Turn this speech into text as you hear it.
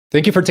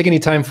Thank you for taking the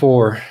time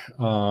for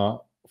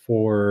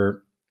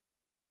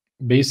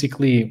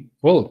basically,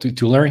 well,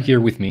 to learn here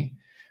with me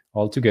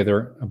all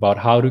together about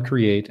how to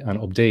create and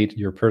update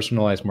your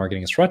personalized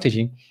marketing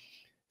strategy,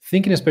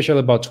 thinking especially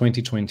about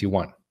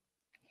 2021.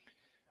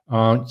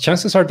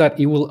 Chances are that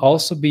it will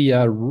also be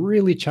a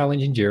really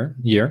challenging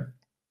year.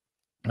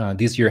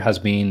 This year has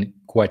been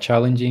quite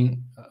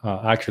challenging.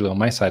 Actually, on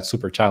my side,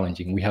 super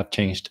challenging. We have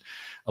changed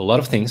a lot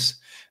of things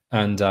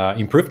and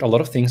improved a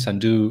lot of things and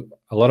do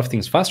a lot of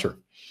things faster.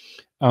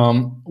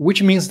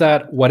 Which means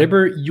that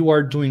whatever you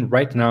are doing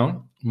right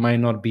now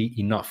might not be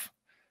enough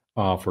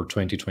for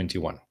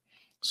 2021.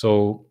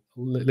 So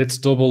let's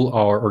double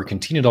or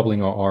continue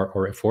doubling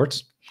our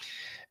efforts.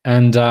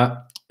 And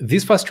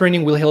this fast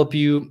training will help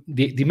you.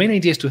 The main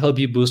idea is to help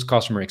you boost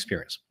customer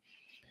experience.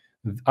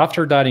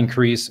 After that,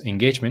 increase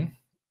engagement,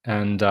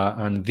 and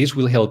this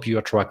will help you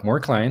attract more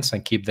clients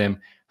and keep them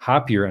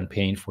happier and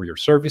paying for your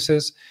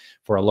services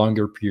for a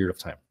longer period of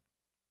time.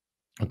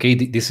 Okay,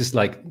 this is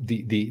like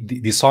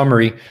the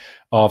summary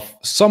of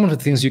some of the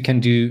things you can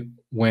do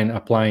when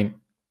applying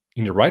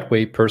in the right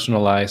way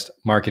personalized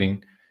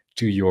marketing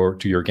to your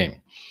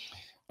game.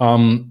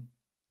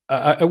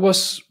 I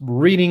was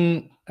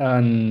reading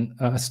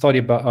a study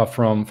about,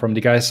 from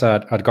the guys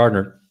at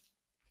Gartner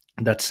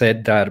that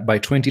said that by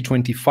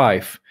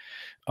 2025,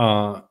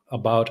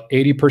 about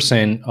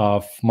 80%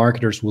 of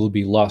marketers will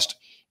be lost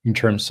in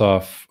terms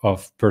of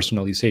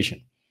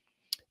personalization.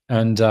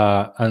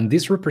 And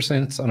this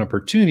represents an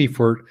opportunity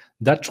for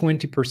that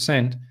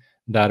 20%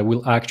 that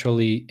will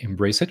actually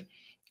embrace it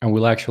and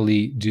will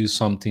actually do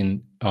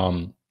something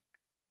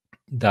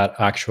that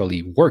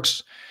actually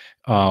works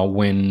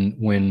when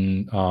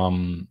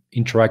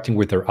interacting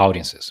with their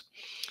audiences.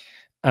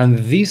 And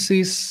this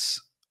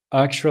is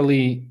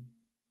actually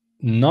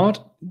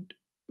not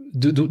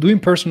doing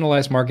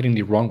personalized marketing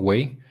the wrong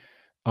way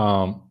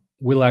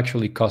will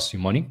actually cost you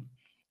money,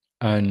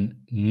 and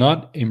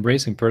not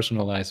embracing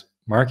personalized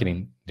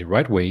marketing the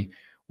right way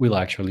will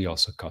actually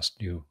also cost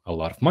you a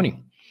lot of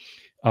money.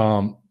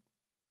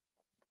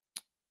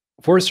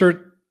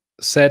 Forrester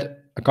said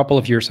a couple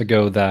of years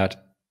ago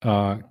that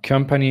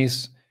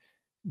companies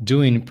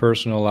doing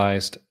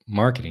personalized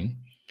marketing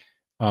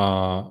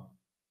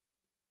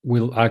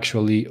will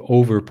actually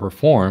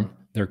overperform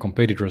their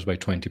competitors by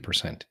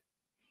 20%.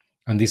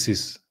 And this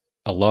is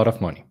a lot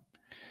of money.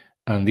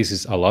 And this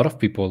is a lot of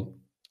people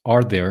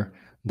are there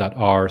that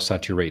are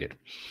saturated.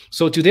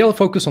 So today I'll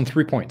focus on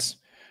 3 points.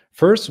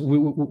 First,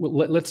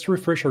 let's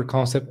refresh our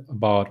concept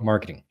about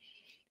marketing.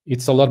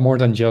 It's a lot more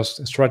than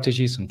just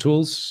strategies and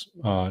tools.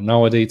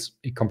 Nowadays,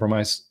 it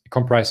comprises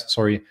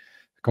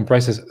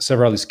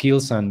several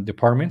skills and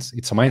departments.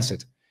 It's a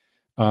mindset.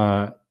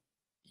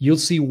 You'll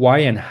see why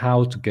and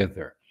how to get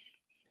there.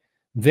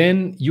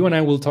 Then you and I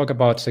will talk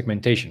about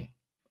segmentation.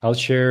 I'll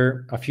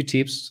share a few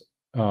tips,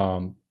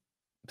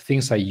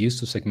 things I use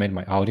to segment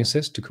my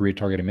audiences to create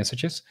targeted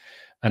messages.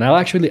 And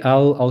I'll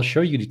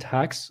show you the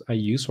tags I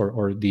use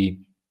or the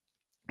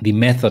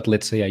method,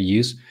 let's say, I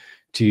use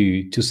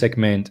to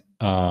segment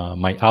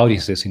my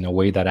audiences in a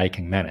way that I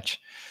can manage.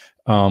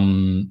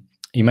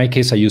 In my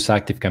case, I use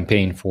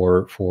ActiveCampaign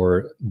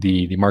for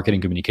the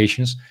marketing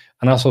communications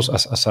and also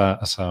as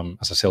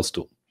a sales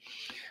tool.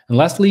 And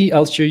lastly,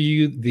 I'll show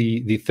you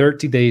the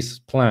 30 days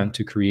plan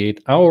to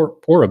create or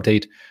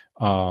update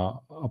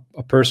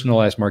a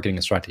personalized marketing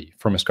strategy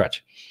from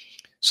scratch.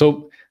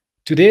 So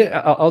today,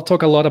 I'll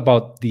talk a lot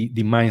about the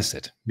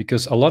mindset,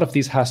 because a lot of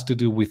this has to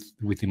do with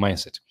the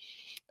mindset.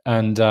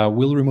 And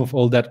we'll remove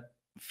all that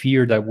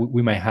fear that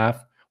we might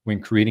have when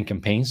creating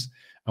campaigns.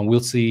 And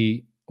we'll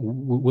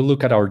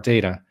look at our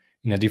data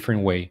in a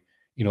different way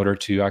in order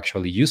to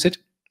actually use it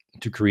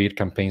to create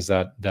campaigns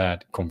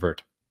that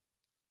convert.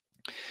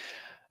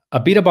 A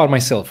bit about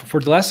myself. For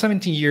the last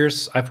 17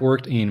 years, I've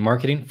worked in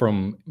marketing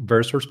from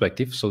various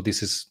perspectives. So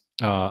this is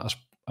as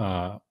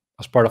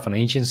part of an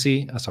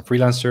agency, as a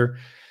freelancer,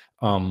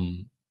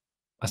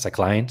 as a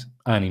client,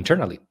 and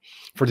internally.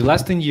 For the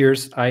last 10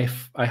 years, I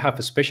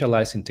have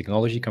specialized in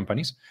technology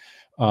companies,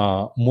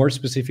 more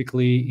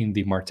specifically in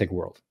the MarTech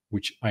world,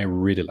 which I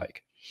really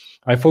like.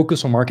 I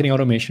focus on marketing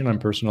automation and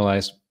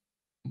personalized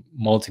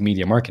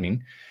multimedia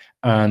marketing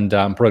and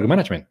product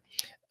management.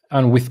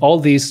 And with all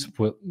this,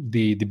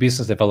 the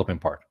business development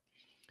part.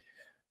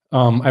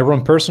 I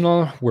run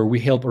Pirsonal, where we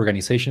help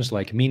organizations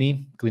like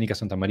Mini, Clínica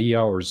Santa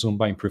Maria, or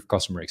Zumba improve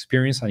customer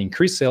experience and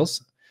increase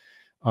sales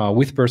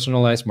with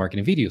personalized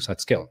marketing videos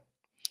at scale.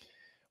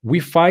 We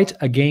fight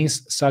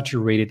against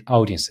saturated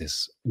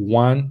audiences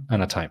one at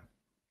a time.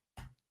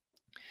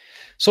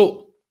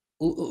 So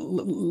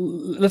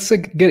let's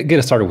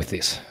get started with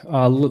this.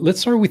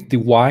 Let's start with the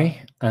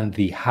why and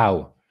the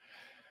how.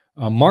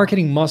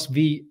 Marketing must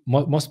be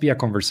a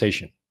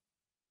conversation.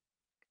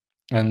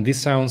 And this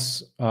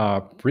sounds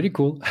pretty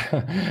cool,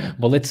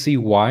 but let's see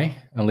why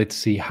and let's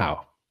see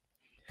how.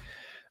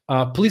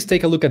 Please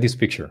take a look at this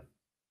picture.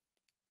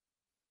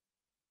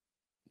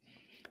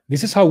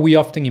 This is how we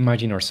often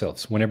imagine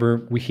ourselves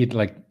whenever we hit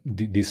like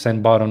the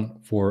send button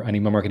for an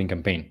email marketing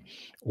campaign,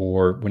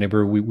 or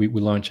whenever we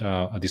launch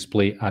a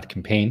display ad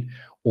campaign,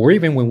 or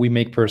even when we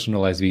make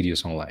personalized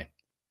videos online.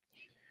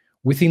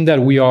 We think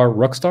that we are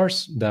rock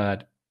stars,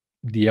 that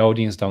the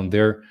audience down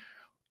there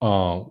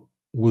uh,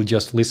 will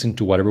just listen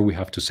to whatever we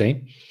have to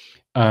say.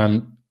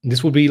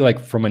 This would be like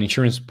from an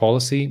insurance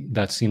policy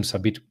that seems a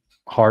bit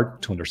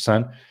hard to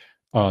understand,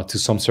 to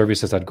some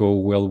services that go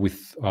well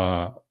with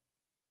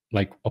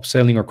like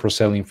upselling or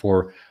cross-selling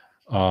for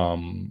a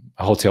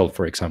hotel,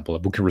 for example, a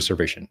booking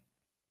reservation.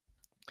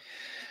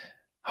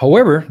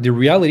 However, the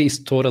reality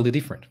is totally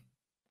different.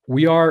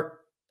 We are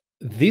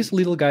this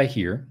little guy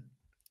here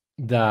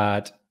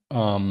that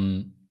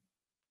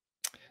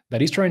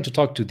that is trying to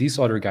talk to this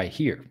other guy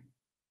here,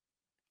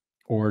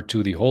 or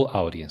to the whole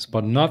audience,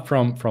 but not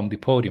from the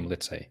podium,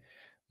 let's say,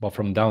 but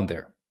from down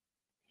there.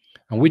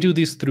 And we do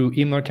this through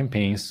email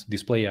campaigns,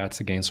 display ads,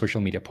 again,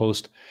 social media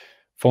posts,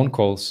 phone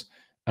calls,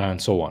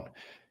 and so on.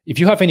 If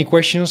you have any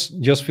questions,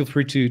 just feel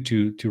free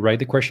to write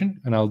the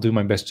question, and I'll do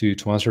my best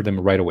to answer them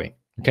right away.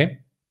 Okay,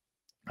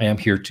 I am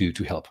here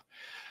to help.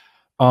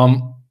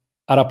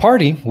 At a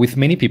party with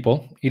many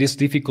people, it is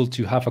difficult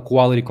to have a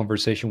quality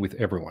conversation with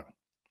everyone.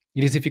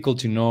 It is difficult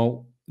to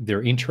know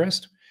their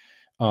interest,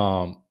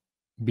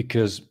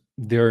 because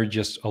there are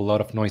just a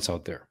lot of noise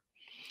out there.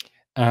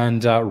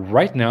 And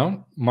right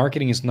now,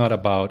 marketing is not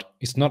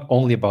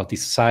only about the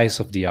size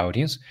of the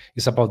audience,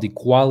 it's about the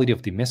quality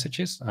of the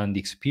messages and the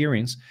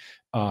experience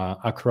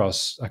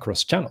across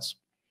channels.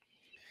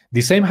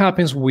 The same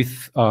happens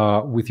with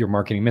your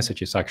marketing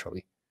messages,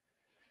 actually.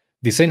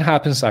 The same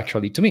happens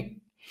actually to me.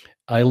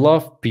 I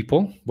love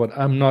people, but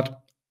I'm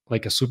not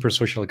like a super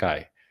social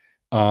guy.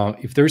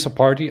 If there is a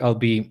party, I'll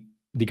be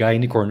the guy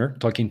in the corner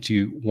talking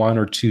to one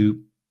or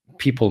two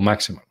people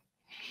maximum.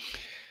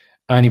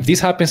 And if this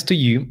happens to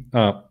you,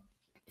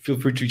 feel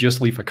free to just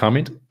leave a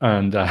comment,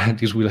 and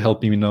this will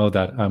help me know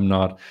that I'm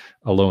not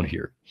alone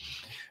here.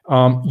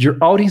 Your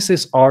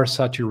audiences are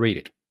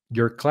saturated.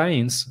 Your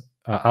clients'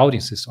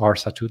 audiences are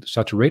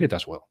saturated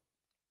as well.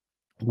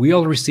 We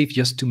all receive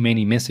just too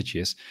many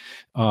messages,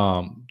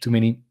 too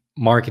many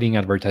marketing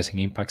advertising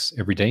impacts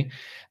every day.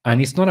 And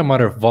it's not a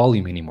matter of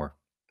volume anymore.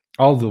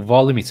 Although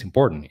volume is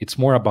important, it's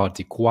more about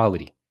the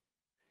quality.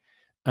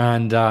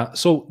 And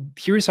so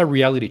here is a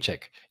reality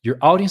check. Your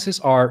audiences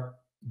are,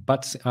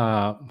 but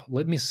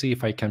let me see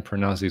if I can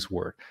pronounce this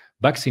word,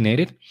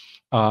 vaccinated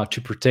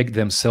to protect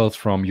themselves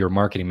from your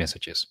marketing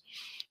messages.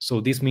 So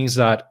this means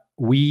that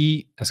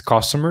we as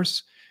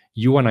customers,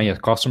 you and I as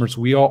customers,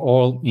 we are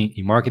all in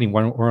marketing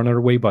one or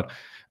another way, but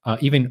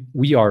even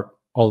we are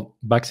all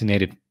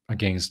vaccinated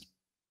against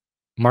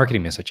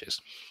marketing messages.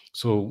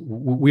 So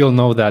we all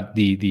know that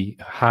the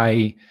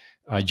high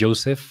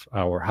Joseph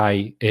or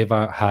hi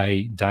Eva,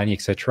 hi Danny,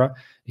 etc.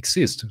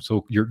 exist.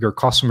 So your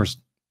customers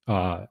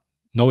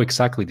know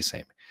exactly the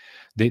same.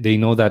 They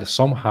know that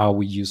somehow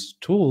we use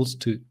tools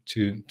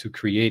to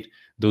create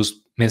those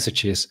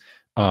messages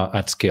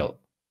at scale.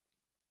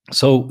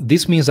 So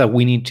this means that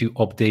we need to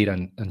update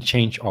and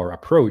change our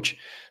approach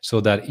so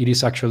that it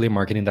is actually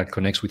marketing that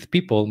connects with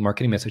people,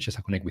 marketing messages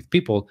that connect with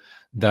people,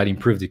 that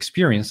improve the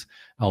experience,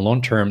 and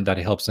long term that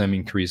helps them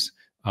increase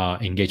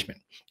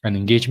engagement. And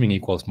engagement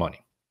equals money.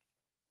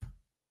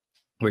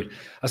 Great.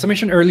 As I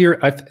mentioned earlier,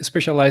 I've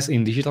specialized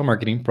in digital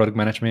marketing, product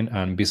management,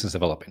 and business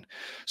development.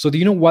 So do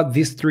you know what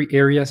these three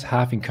areas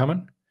have in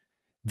common?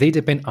 They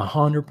depend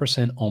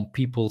 100% on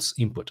people's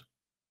input.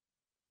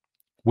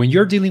 When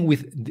you're dealing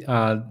with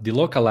the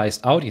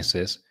localized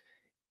audiences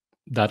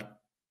that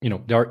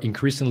they are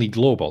increasingly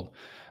global,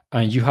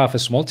 and you have a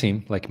small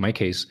team, like in my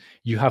case,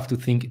 you have to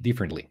think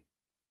differently.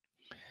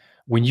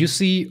 When you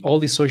see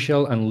all the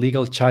social and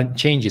legal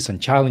changes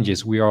and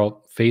challenges we are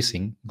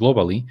facing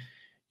globally,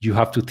 you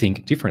have to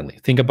think differently.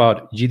 Think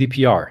about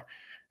GDPR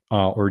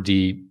or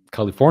the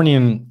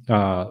Californian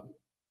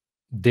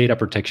data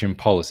protection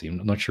policy.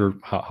 I'm not sure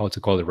how to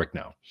call it right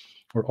now,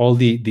 or all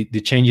the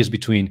changes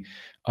between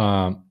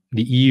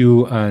the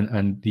EU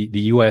and the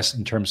US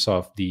in terms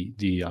of the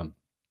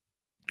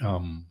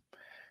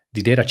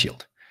data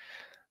shield.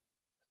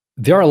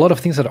 There are a lot of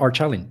things that are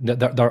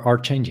that are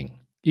changing.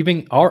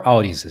 Even our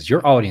audiences,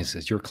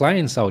 your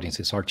clients'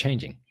 audiences are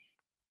changing.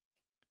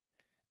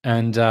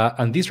 And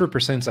this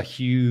represents a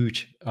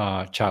huge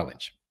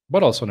challenge,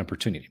 but also an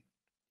opportunity.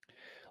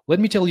 Let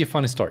me tell you a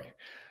funny story.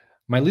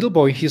 My little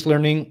boy, he's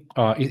learning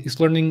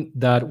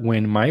that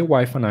when my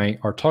wife and I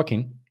are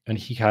talking and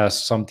he has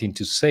something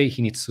to say,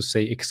 he needs to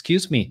say,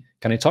 "Excuse me,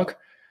 can I talk?"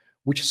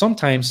 Which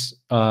sometimes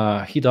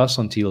he does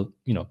until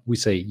we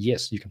say,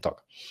 "Yes, you can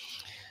talk."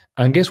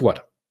 And guess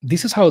what?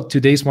 This is how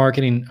today's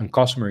marketing and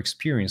customer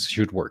experience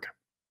should work.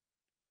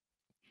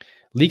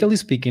 Legally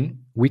speaking,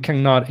 we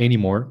cannot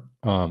anymore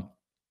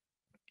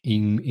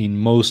in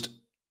most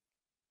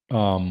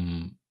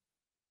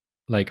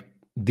like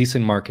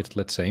decent markets,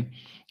 let's say,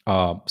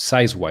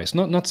 size wise,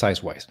 not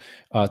size wise,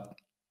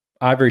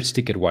 average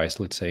ticket wise,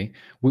 let's say,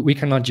 we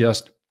cannot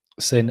just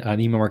send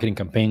an email marketing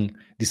campaign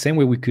the same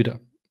way we could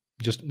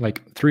just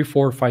like 3,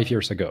 4, 5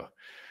 years ago.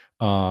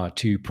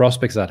 to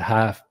prospects that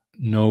have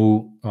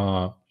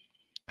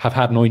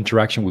had no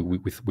interaction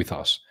with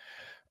us.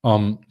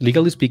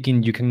 Legally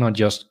speaking, you cannot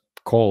just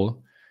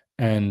call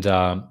and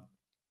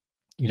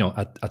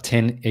at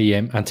 10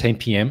 a.m. and 10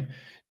 p.m.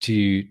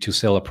 to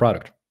sell a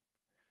product.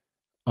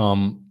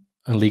 And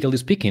legally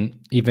speaking,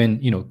 even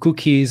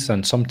cookies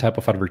and some type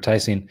of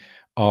advertising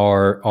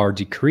are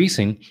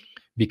decreasing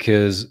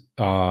because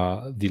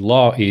the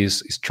law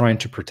is trying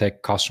to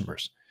protect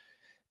customers,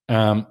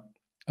 and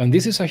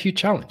this is a huge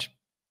challenge.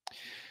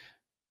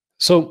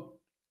 So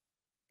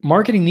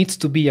marketing needs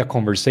to be a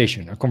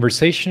conversation. A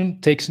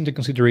conversation takes into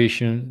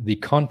consideration the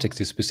context,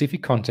 the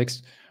specific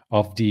context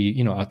of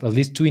the at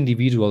least two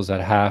individuals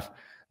that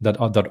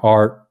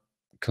are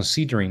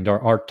considering, that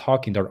are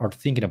talking, that are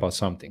thinking about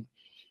something.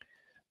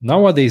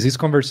 Nowadays, this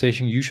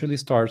conversation usually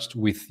starts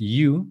with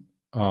you,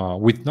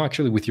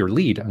 with your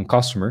lead and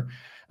customer,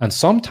 and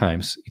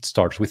sometimes it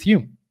starts with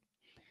you.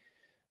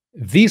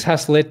 This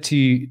has led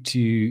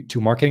to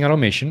marketing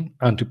automation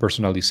and to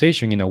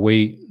personalization in a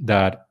way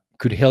that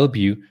could help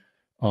you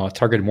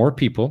target more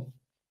people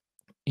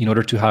in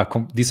order to have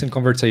decent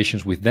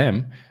conversations with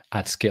them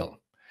at scale.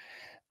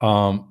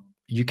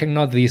 You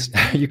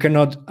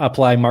cannot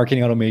apply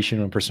marketing automation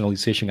and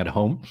personalization at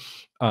home.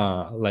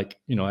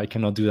 I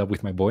cannot do that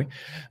with my boy,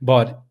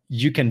 but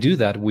you can do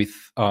that with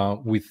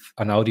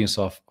an audience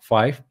of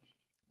 5,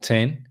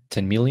 10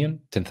 million,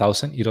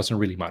 10,000. It doesn't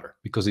really matter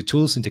because the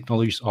tools and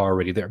technologies are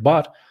already there.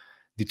 But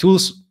the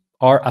tools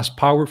are as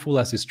powerful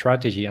as the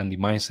strategy and the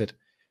mindset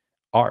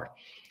are.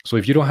 So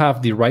if you don't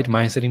have the right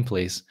mindset in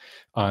place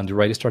and the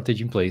right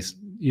strategy in place,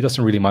 it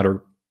doesn't really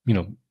matter,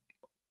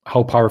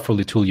 how powerful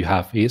the tool you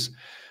have is,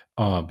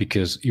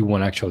 because it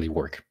won't actually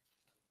work.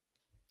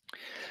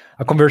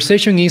 A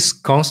conversation is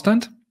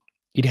constant.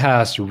 It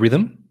has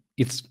rhythm.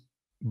 It's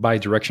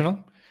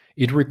bi-directional.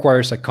 It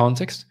requires a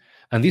context.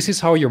 And this is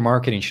how your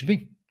marketing should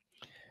be.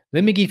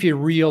 Let me give you a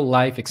real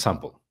life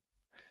example.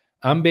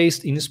 I'm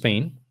based in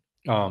Spain.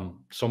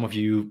 Some of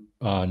you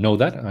know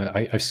that.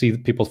 I see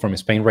people from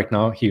Spain right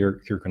now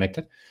here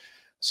connected.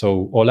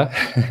 So, hola.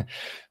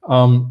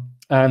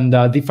 And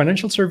the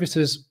financial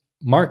services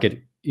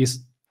market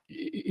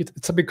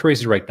it's a bit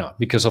crazy right now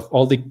because of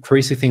all the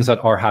crazy things that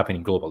are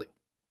happening globally.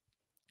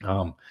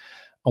 And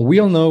we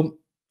all know,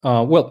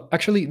 well,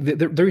 actually,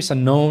 there is a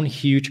known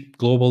huge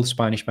global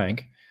Spanish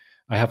bank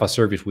I have a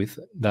service with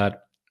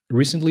that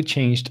recently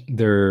changed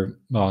their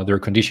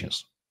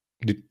conditions,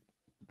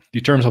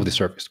 the terms of the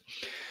service.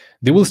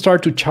 They will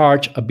start to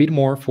charge a bit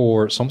more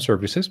for some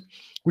services,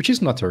 which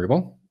is not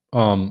terrible.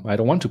 I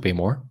don't want to pay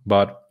more,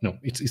 but no,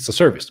 it's a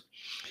service.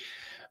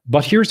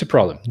 But here's the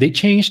problem. They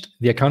changed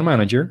the account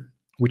manager,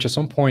 which at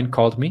some point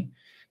called me,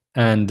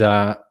 and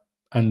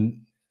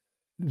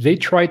they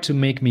tried to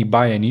make me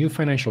buy a new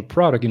financial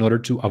product in order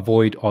to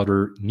avoid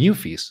other new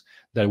fees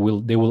that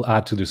they will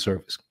add to the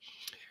service.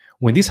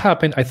 When this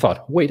happened, I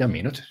thought, wait a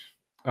minute.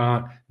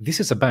 This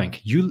is a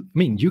bank. You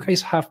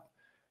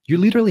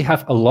literally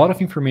have a lot of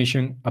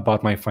information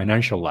about my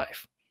financial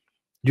life.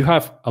 You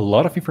have a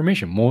lot of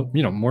information,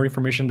 more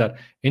information than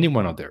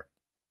anyone out there.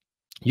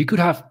 You could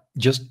have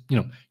just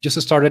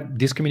started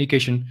this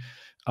communication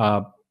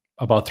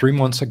about 3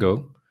 months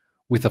ago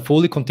with a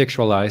fully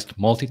contextualized,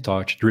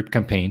 multi-touch drip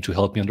campaign to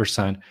help me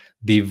understand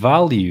the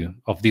value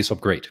of this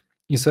upgrade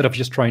instead of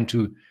just trying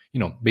to,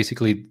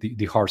 basically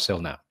the hard sell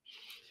now.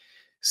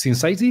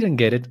 Since I didn't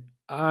get it,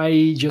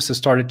 I just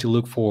started to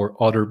look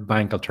for other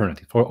bank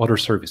alternatives, for other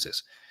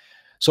services.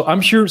 So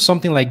I'm sure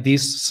something like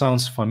this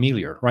sounds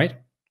familiar, right?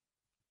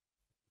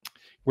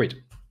 Wait.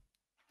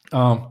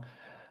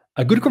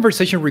 A good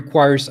conversation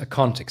requires a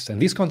context,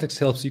 and this context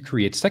helps you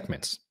create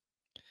segments.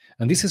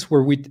 And this is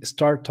where we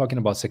start talking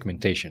about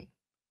segmentation.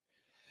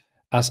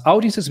 As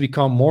audiences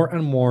become more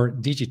and more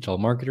digital,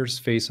 marketers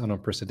face an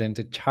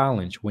unprecedented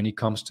challenge when it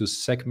comes to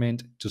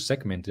segment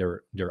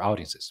their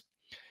audiences.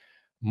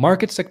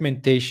 Market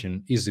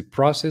segmentation is the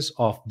process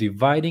of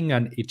dividing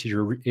an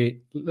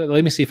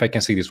let me see if I can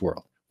say this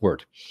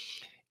word.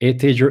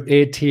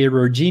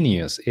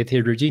 Heterogeneous.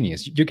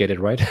 You get it,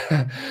 right?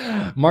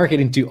 Market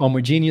into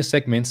homogeneous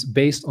segments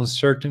based on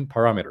certain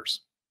parameters.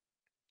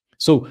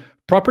 So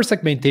proper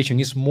segmentation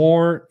is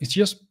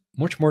just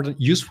much more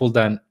useful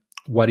than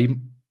what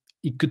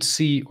it could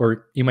see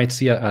or you might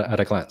see at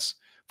a glance.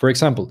 For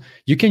example,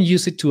 you can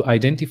use it to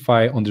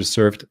identify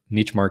underserved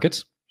niche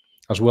markets,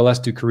 as well as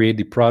to create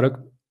the product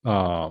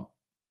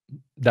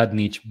that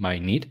niche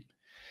might need,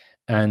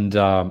 and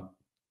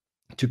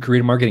to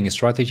create marketing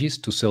strategies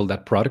to sell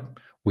that product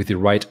with the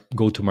right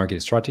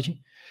go-to-market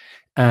strategy.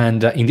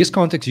 And in this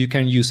context, you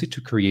can use it to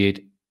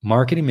create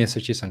marketing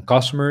messages and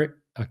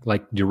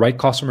like the right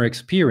customer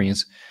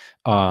experience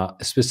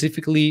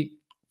specifically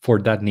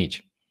for that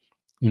niche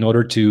in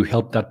order to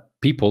help that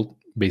people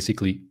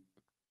basically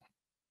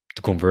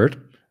to convert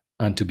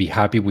and to be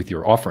happy with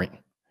your offering.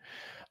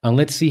 And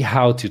let's see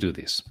how to do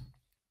this.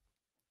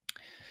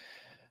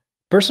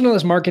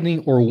 Personalized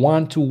marketing or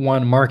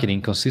one-to-one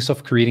marketing consists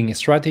of creating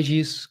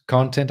strategies,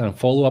 content, and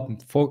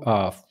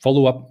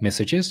follow-up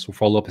messages, or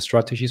follow-up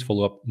strategies,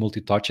 follow-up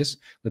multi-touches,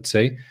 let's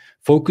say,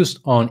 focused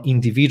on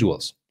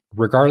individuals,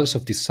 regardless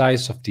of the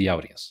size of the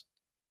audience.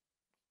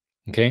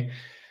 Okay,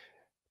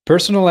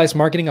 personalized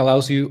marketing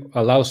allows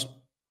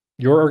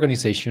your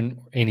organization,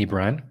 any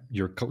brand,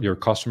 your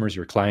customers,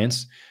 your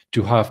clients,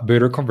 to have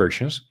better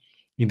conversions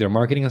in their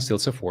marketing and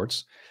sales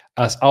efforts,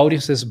 as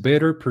audiences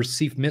better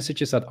perceive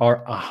messages that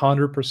are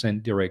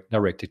 100%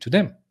 directed to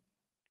them.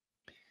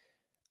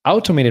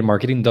 Automated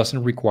marketing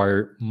doesn't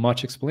require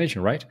much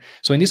explanation, right?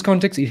 So in this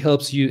context, it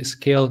helps you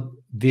scale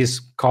this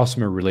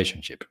customer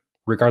relationship,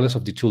 regardless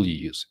of the tool you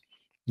use.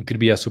 It could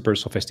be a super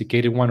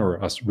sophisticated one or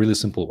a really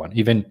simple one,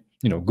 even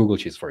Google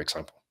Sheets, for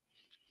example.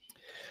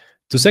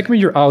 To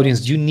segment your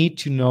audience, you need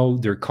to know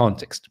their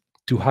context.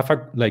 To have a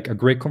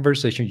great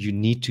conversation, you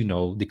need to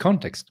know the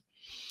context.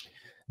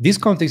 This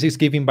context is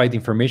given by the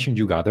information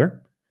you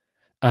gather,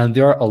 and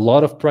there are a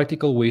lot of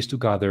practical ways to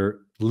gather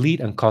lead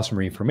and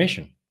customer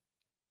information.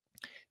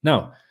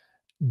 Now,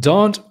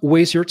 don't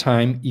waste your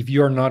time if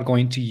you are not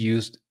going to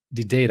use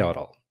the data at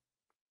all.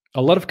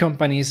 A lot of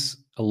companies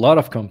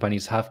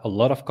have a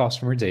lot of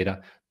customer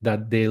data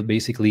that they'll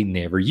basically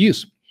never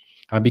use.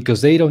 And because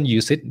they don't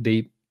use it,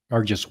 they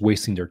are just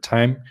wasting their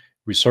time,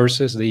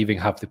 resources. They even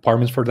have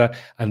departments for that,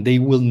 and they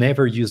will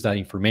never use that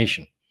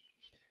information.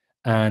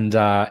 And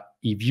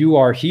if you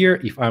are here,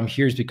 if I'm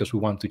here, it's because we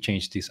want to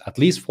change this, at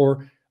least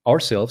for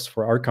ourselves,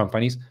 for our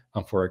companies,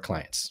 and for our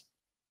clients.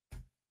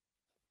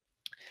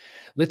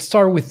 Let's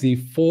start with the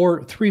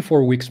 4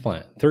 weeks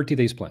plan, 30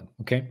 days plan,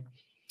 okay?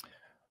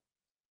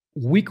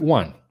 Week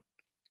 1.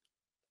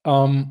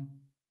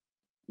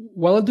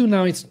 What I'll do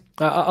now is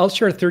I'll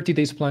share a 30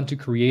 days plan to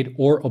create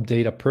or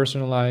update a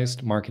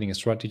personalized marketing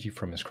strategy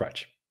from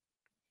scratch,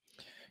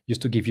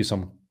 just to give you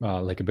some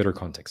like a better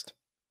context.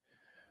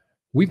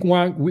 Week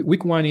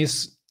one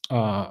is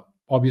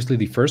obviously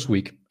the first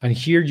week, and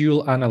here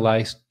you'll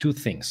analyze 2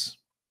 things.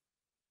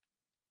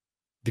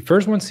 The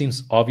first one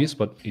seems obvious,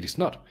 but it is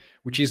not,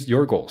 which is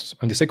your goals,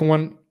 and the second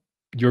one,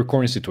 your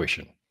current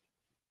situation.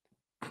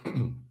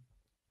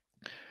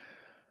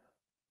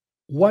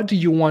 What do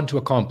you want to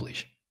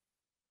accomplish?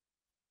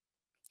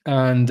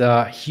 And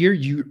here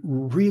you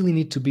really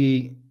need to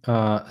be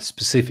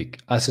specific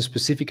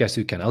as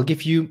you can. I'll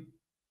give you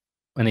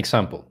an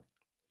example.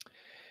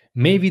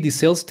 Maybe the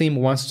sales team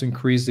wants to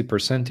increase the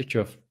percentage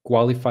of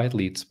qualified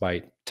leads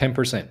by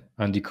 10%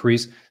 and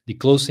decrease the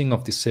closing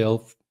of the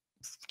sale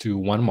to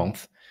 1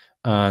 month,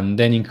 and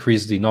then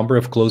increase the number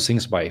of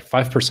closings by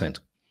 5%,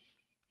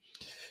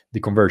 the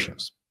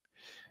conversions.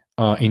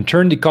 In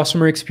turn, the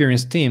customer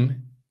experience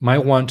team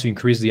might want to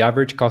increase the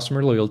average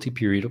customer loyalty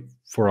period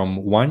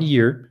from 1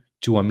 year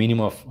to a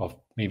minimum of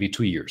maybe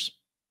 2 years.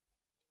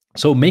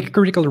 So make a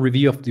critical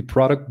review of the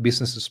product,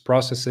 businesses,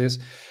 processes,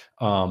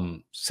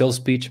 sales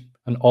pitch,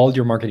 and all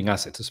your marketing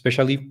assets,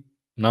 especially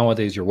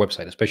nowadays your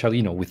website,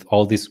 especially with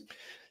all this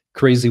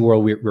crazy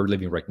world we're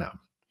living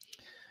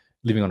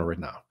on right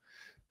now.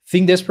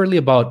 Think desperately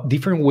about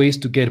different ways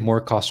to get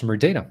more customer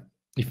data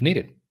if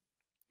needed.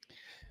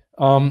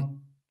 And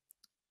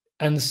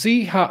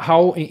see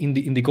how in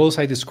the goals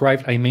I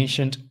described, I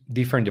mentioned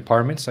different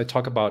departments. I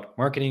talk about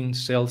marketing,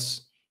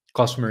 sales,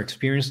 customer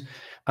experience,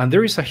 and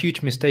there is a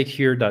huge mistake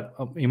here that,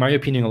 in my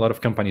opinion, a lot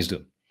of companies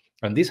do.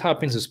 And this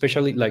happens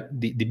especially like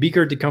the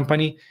bigger the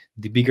company,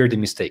 the bigger the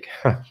mistake.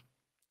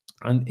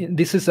 And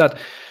this is that,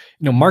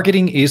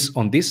 marketing is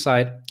on this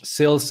side,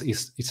 sales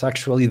is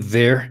actually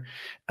there,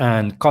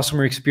 and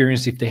customer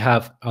experience, if they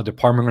have a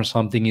department or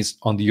something, is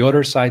on the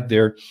other side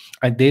there,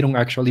 and they don't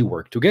actually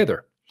work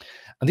together.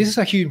 And this is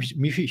a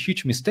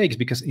huge mistake,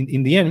 because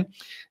in the end,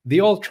 they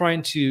all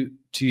trying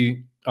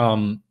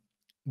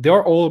they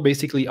are all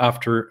basically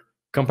after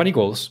company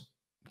goals,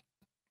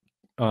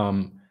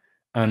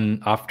 and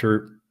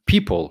after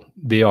people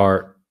they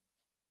are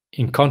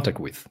in contact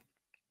with.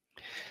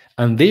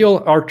 And they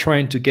all are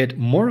trying to get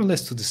more or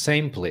less to the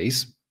same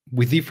place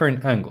with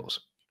different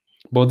angles,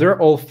 but they're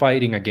all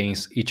fighting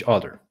against each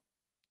other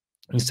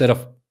instead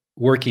of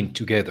working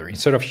together,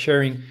 instead of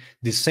sharing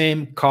the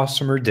same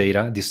customer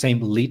data, the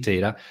same lead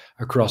data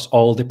across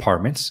all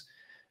departments,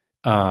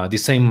 the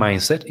same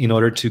mindset in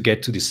order to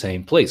get to the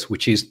same place,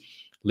 which is,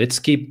 let's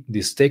keep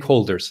the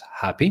stakeholders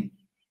happy,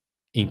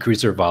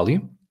 increase their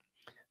value,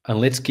 and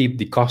let's keep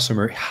the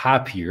customer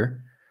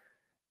happier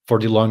for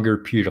the longer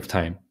period of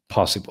time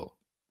possible.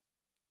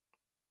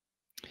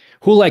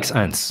 Who likes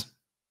ants?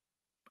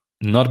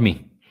 Not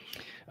me.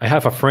 I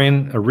have a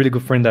friend, a really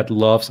good friend, that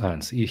loves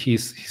ants.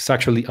 He's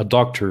actually a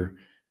doctor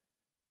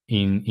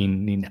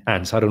in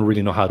ants. I don't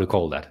really know how to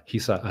call that.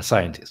 He's a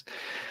scientist.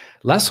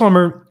 Last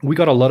summer, we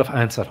got a lot of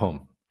ants at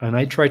home, and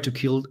I tried to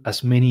kill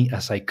as many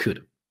as I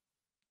could.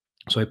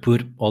 So I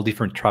put all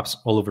different traps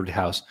all over the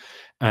house,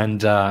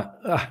 and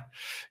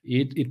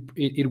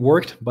it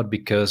worked. But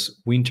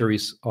because winter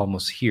is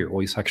almost here,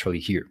 or is actually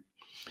here,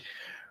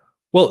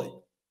 well,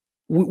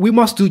 you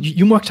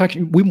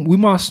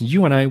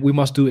and I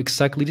must do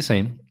exactly the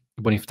same.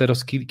 But instead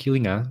of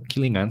killing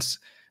ants,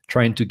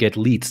 trying to get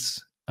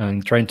leads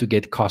and trying to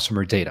get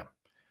customer data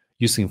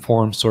using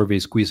forms,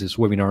 surveys, quizzes,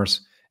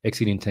 webinars,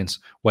 exit intents,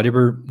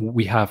 whatever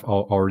we have at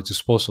our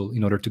disposal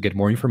in order to get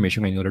more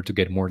information and in order to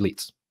get more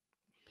leads.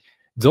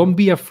 Don't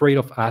be afraid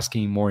of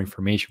asking more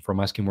information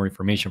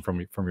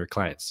from your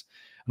clients,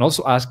 and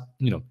also ask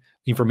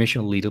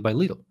information little by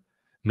little.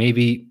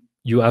 Maybe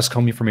you ask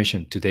home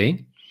information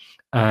today,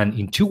 and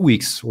in 2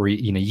 weeks or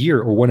in a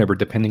year or whenever,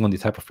 depending on the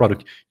type of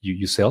product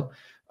you sell,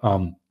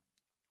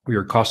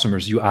 your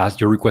customers, you ask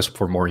your request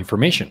for more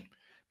information.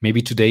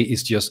 Maybe today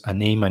is just a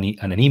name and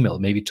an email.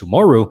 Maybe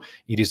tomorrow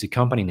it is the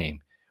company name,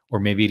 or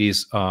maybe it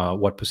is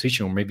what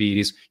position, or maybe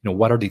it is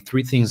what are the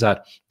 3 things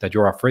that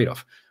you're afraid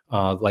of,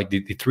 like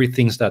the 3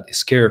 things that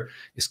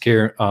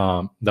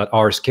that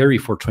are scary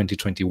for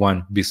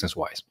 2021 business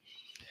wise.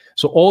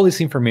 So all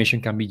this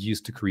information can be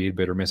used to create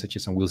better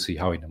messages, and we'll see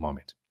how in a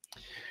moment.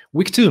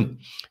 Week 2,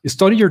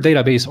 study your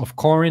database of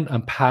current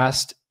and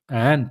past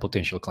and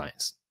potential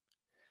clients.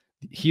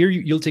 Here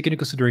you'll take into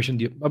consideration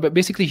but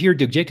basically here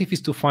the objective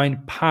is to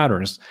find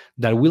patterns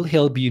that will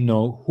help you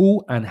know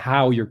who and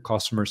how your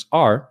customers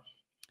are,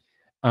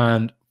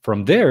 and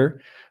from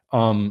there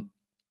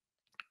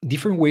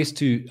different ways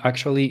to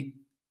actually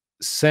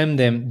send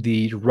them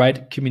the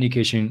right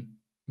communication,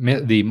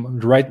 the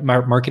right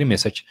marketing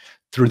message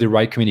through the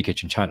right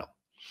communication channel.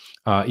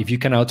 If you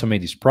can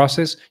automate this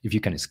process, if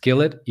you can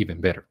scale it,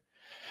 even better.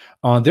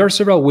 There are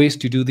several ways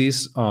to do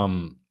this.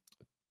 To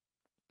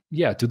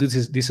do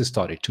this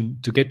study,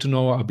 to get to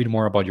know a bit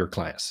more about your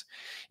clients.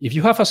 If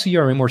you have a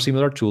CRM or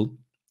similar tool,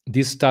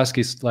 this task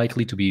is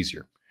likely to be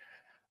easier.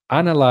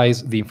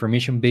 Analyze the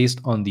information based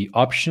on the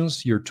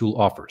options your tool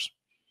offers.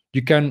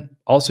 You can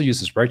also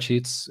use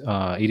spreadsheets.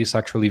 It is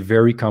actually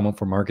very common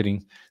for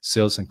marketing,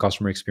 sales, and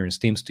customer experience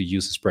teams to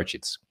use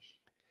spreadsheets.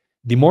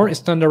 The more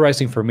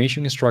standardized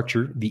information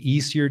structure, the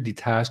easier the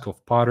task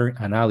of pattern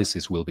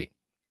analysis will be.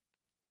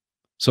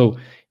 So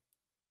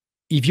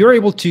if you're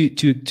able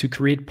to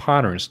create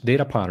patterns,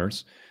 data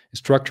patterns,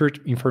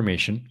 structured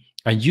information,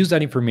 and use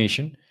that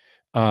information,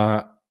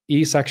 it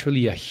is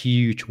actually a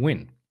huge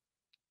win.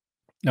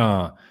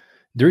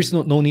 There is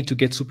no need to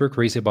get super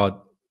crazy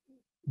about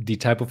the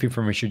type of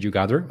information you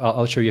gather.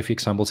 I'll show you a few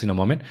examples in a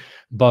moment.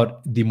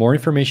 But the more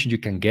information you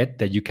can get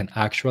that you can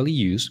actually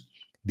use,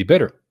 the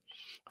better.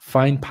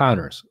 Find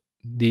patterns.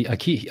 The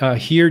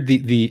here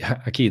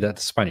aquí,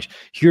 that's Spanish.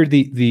 Here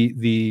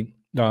the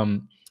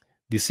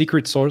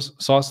secret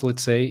sauce,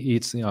 let's say,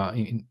 it's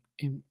in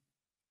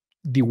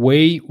the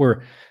way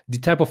or the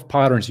type of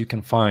patterns you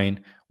can find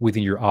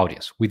within your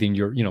audience, within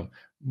your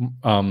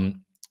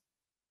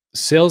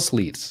sales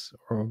leads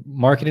or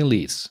marketing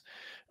leads,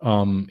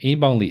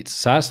 inbound leads,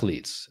 SaaS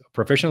leads,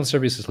 professional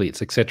services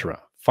leads, etc.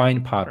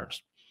 Find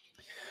patterns.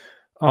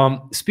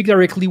 Speak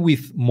directly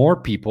with more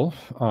people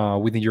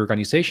within your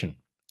organization.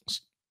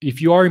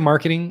 If you are in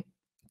marketing,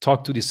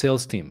 talk to the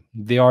sales team.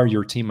 They are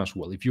your team as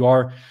well. If you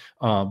are,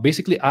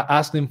 basically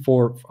ask them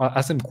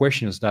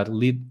questions that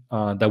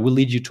will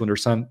lead you to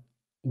understand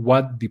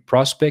what the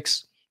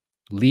prospects,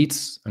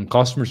 leads, and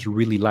customers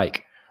really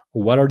like.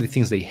 What are the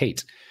things they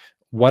hate?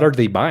 What are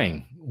they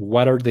buying?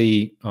 What are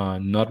they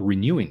not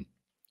renewing?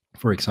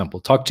 For example,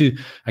 talk to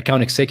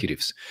account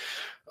executives.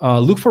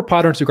 Look for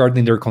patterns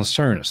regarding their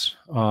concerns.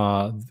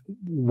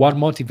 What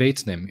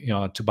motivates them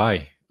to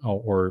buy,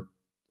 or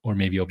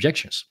maybe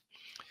objections.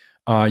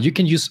 You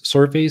can use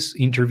surveys,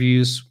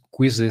 interviews,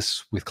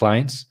 quizzes with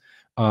clients.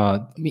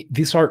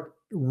 These are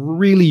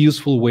really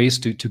useful ways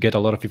to get a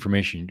lot of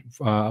information.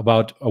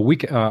 About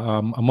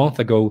a month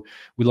ago,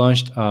 we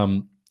launched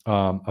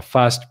a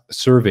fast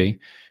survey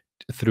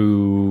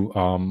through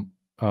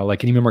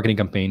like an email marketing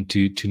campaign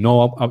to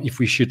know if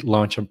we should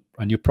launch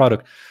a new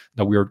product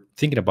that we are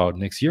thinking about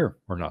next year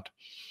or not.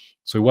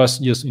 So it was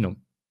just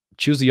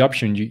choose the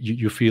option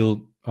you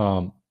feel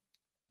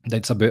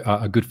that's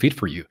a good fit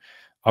for you.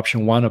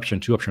 Option 1, option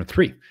 2, option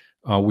 3,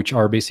 which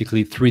are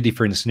basically 3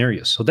 different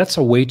scenarios. So that's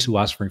a way to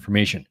ask for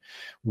information.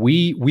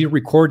 We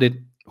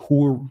recorded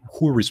who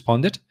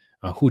responded,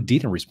 who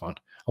didn't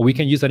respond. We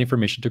can use that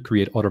information to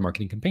create other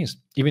marketing campaigns,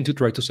 even to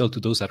try to sell to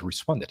those that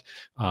responded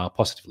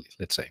positively,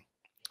 let's say.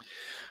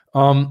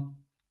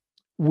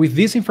 With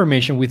this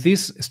information, with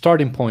this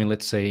starting point,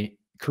 let's say,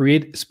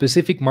 create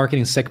specific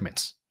marketing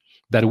segments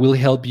that will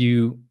help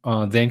you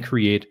then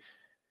create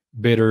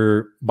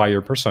better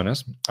buyer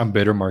personas and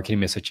better marketing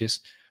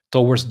messages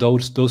towards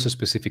those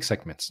specific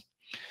segments.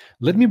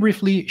 Let me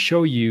briefly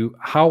show you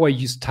how I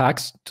use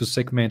tags to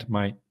segment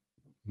my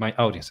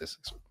audiences.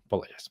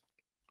 Apologize.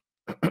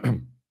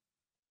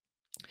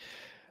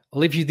 I'll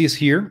leave you this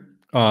here.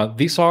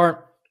 These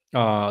are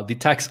the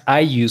tags I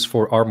use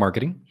for our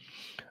marketing.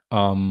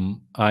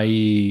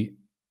 I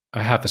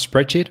have a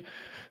spreadsheet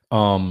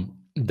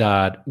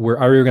that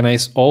where I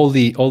organize all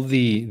the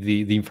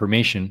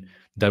information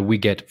that we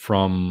get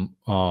from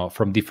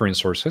different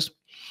sources,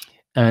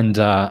 and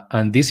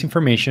this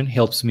information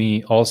helps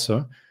me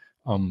also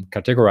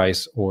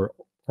categorize or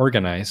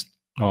organize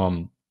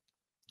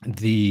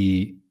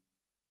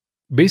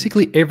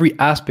basically every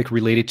aspect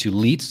related to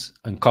leads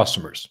and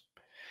customers.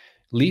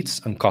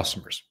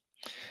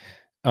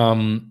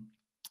 Um,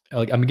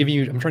 I'm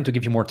trying to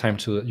give you more time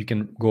so you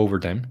can go over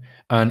them.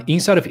 And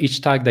inside of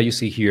each tag that you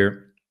see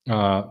here,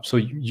 so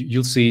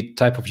you'll see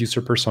type of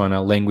user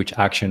persona, language,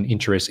 action,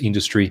 interest,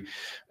 industry,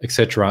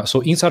 etc.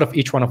 So inside of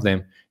each one of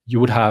them, you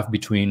would have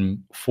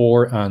between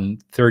 4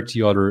 and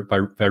 30 other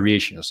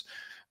variations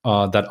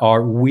that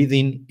are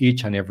within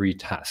each and every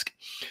task.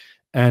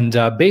 And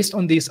based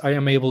on this, I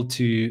am able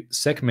to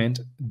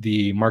segment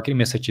the marketing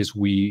messages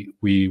we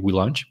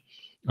launch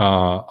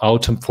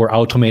for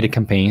automated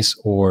campaigns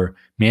or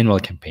manual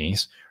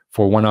campaigns,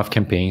 for one-off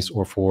campaigns,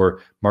 or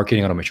for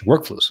marketing automation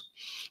workflows.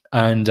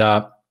 And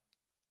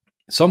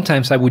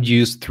sometimes I would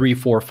use 3,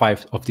 4,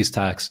 5 of these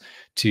tags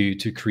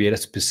to create a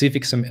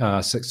specific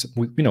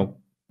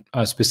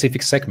a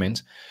specific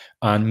segment.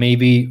 And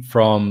maybe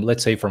from,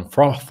 let's say, from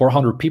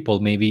 400 people,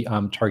 maybe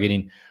I'm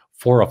targeting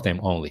 4 of them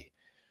only.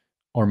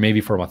 Or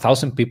maybe from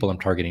 1,000 people, I'm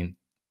targeting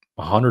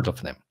 100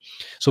 of them.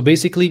 So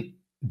basically,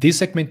 this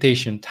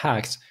segmentation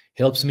tags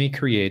helps me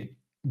create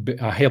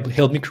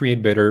help me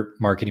create better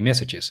marketing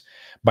messages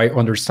by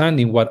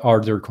understanding what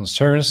are their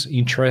concerns,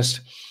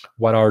 interests,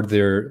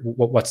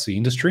 what's the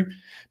industry,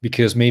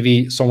 because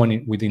maybe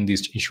someone within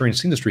this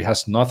insurance industry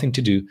has nothing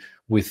to do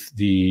with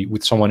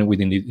someone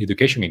within the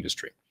education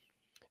industry.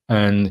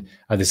 And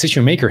a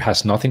decision maker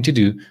has nothing to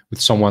do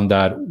with someone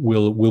that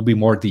will be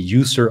more the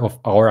user of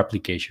our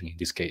application in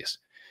this case.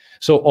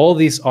 So all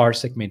these are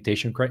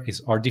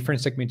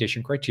different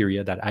segmentation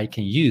criteria that I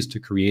can use to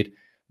create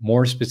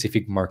more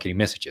specific marketing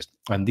messages.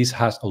 And this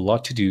has a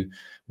lot to do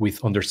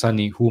with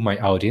understanding who my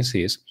audience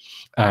is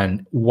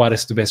and what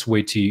is the best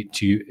way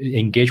to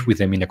engage with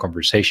them in a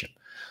conversation.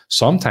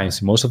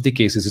 Sometimes, in most of the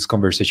cases, this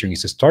conversation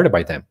is started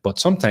by them, but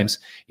sometimes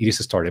it is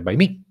started by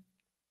me.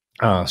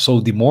 So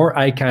the more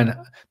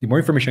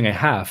information I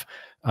have,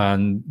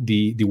 and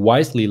the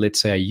wisely,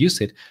 let's say, I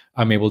use it,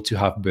 I'm able to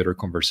have better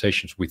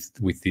conversations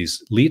with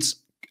these leads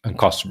and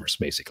customers,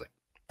 basically.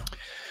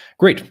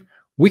 Great.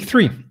 Week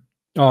 3.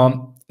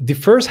 The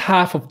first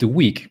half of the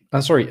week.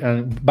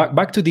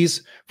 Back to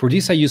this. For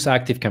this, I use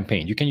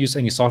ActiveCampaign. You can use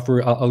any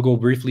software. I'll go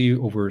briefly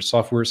over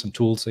softwares and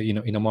tools,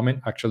 in a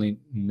moment. Actually,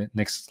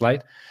 next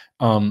slide.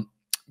 And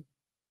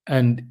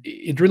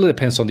it really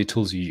depends on the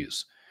tools you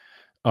use.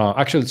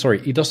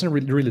 It doesn't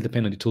really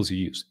depend on the tools you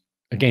use.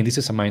 Again, this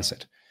is a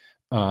mindset.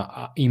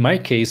 In my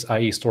case,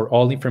 I store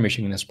all the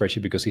information in a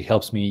spreadsheet because it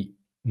helps me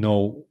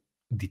know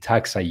the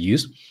tags I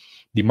use.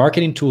 The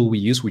marketing tool we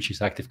use, which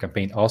is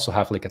ActiveCampaign, also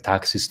have like a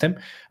tag system,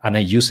 and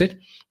I use it.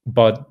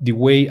 But the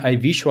way I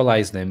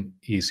visualize them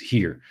is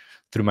here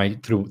through my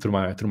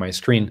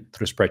screen,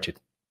 through a spreadsheet.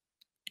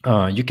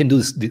 You can do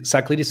this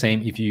exactly the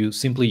same if you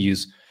simply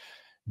use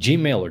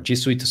Gmail or G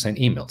Suite to send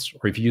emails,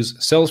 or if you use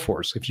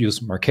Salesforce, if you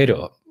use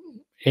Marketo,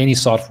 any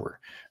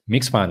software,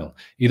 Mixpanel.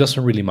 It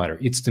doesn't really matter.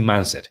 It's the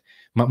mindset.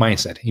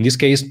 In this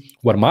case,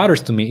 what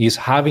matters to me is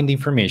having the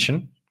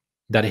information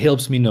that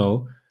helps me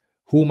know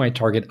who my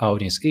target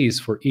audience is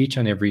for each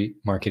and every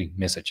marketing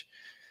message.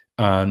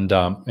 And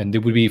it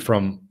would be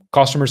from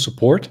customer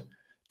support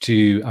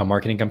to a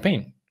marketing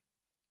campaign.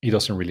 It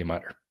doesn't really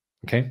matter,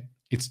 okay?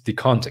 It's the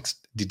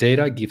context. The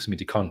data gives me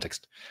the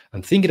context.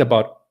 And thinking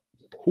about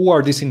who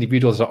are these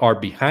individuals that are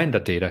behind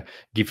that data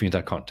gives me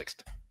that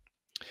context.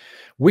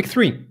 Week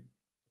 3.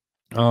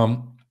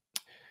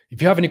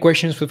 If you have any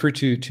questions, feel free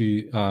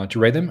to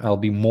write them. I'll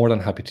be more than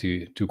happy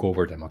to go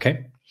over them,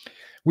 okay?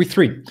 Week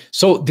 3.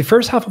 So the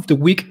first half of the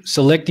week,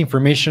 select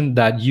information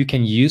that you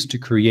can use to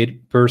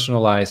create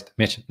personalized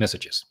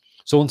messages.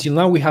 So until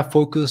now, we have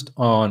focused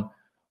on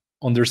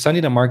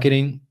understanding that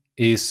marketing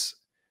is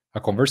a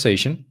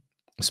conversation,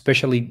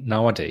 especially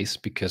nowadays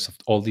because of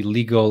all the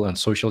legal and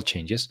social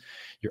changes.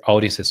 Your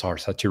audiences are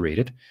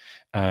saturated,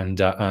 and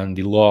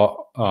the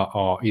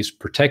law is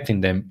protecting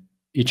them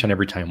each and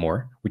every time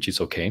more, which is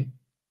okay.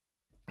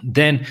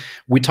 Then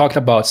we talked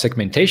about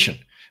segmentation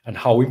and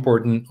how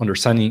important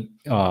understanding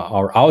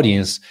our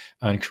audience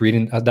and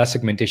creating that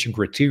segmentation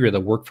criteria that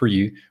works for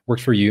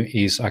you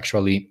is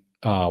actually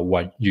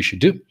what you should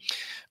do.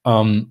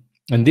 And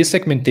this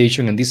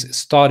segmentation and this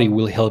study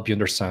will help you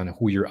understand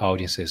who your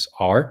audiences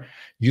are,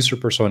 user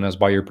personas,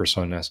 buyer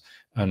personas,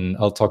 and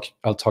I'll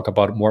talk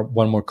about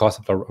one more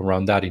concept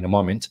around that in a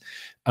moment.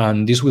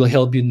 And this will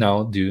help you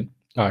now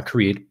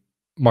create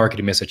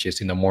marketing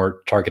messages in a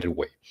more targeted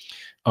way.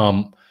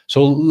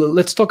 So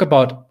let's talk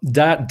about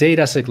that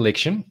data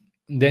selection,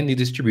 then the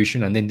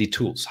distribution, and then the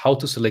tools, how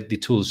to select the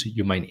tools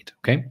you might need,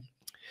 okay?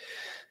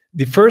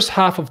 The first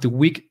half of the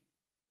week,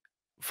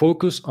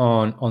 focus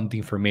on the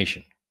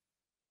information.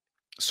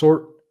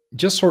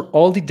 Just sort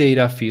all the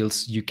data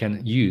fields you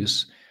can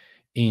use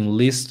in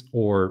list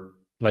or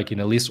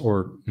in a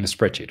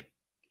spreadsheet.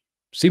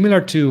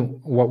 Similar to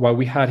what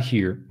we had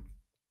here,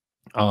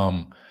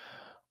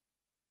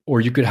 or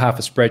you could have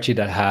a spreadsheet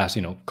that has,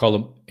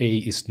 column A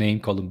is name,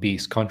 column B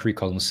is country,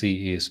 column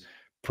C is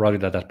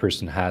product that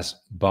person has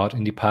bought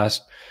in the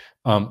past.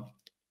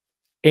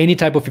 Any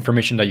type of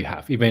information that you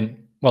have,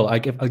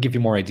 I'll give you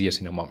more ideas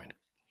in a moment.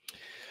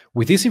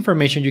 With this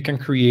information, you can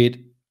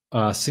create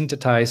a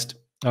synthesized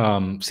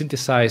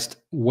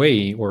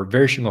way or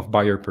version of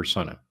buyer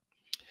persona.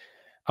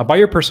 A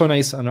buyer persona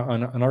is an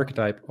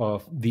archetype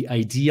of the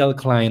ideal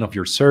client of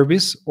your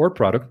service or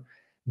product,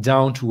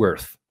 down to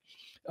earth.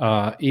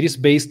 It is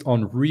based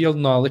on real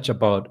knowledge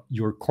about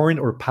your current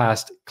or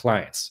past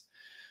clients.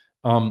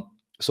 Um,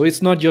 so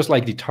it's not just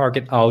like the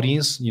target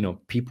audience,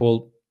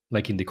 people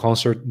like in the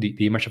concert, the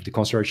image of the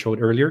concert I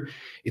showed earlier.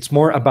 It's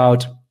more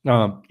about,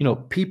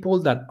 people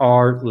that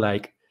are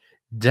like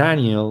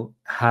Daniel,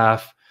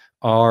 have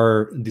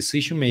are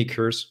decision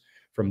makers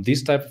from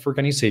this type of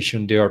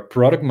organization. They are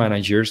product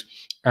managers,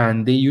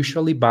 and they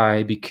usually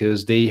buy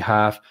because they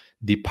have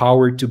the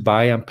power to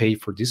buy and pay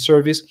for this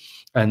service,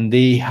 and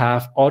they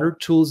have other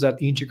tools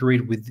that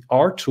integrate with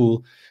our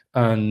tool.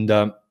 And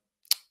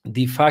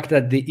the fact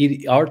that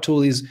our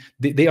tool is,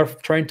 they are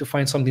trying to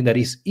find something that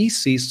is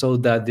easy so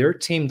that their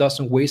team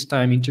doesn't waste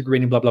time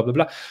integrating blah blah blah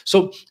blah.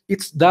 So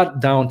it's that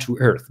down to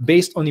earth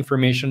based on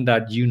information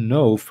that you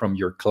know from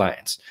your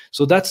clients.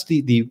 So that's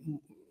the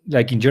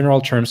like in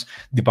general terms,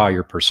 the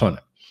buyer persona.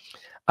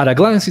 At a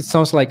glance it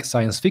sounds like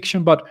science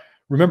fiction, but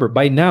remember,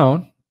 by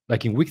now,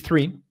 like in week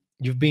 3,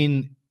 you've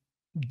been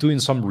doing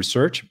some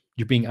research,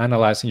 you've been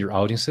analyzing your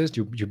audiences,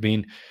 you've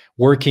been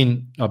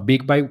working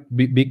big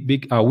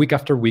week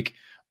after week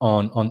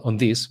on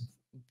this,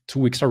 2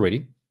 weeks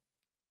already,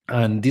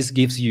 and this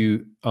gives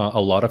you a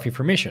lot of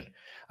information.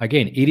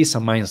 Again, it is a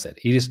mindset.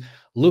 It is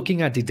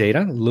looking at the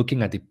data,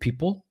 looking at the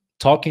people,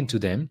 talking to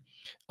them,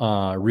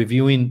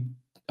 reviewing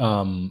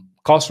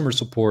customer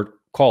support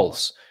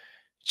calls,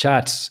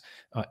 chats,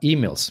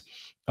 emails,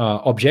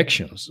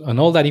 objections, and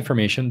all that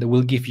information that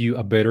will give you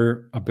a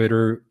better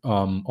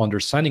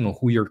understanding of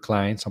who your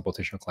clients and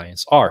potential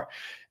clients are.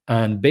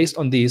 And based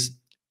on this,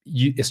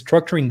 you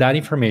structuring that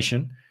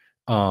information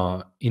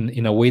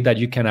in a way that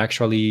you can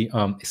actually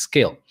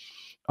scale.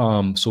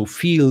 So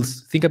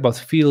fields, think about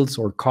fields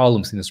or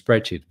columns in a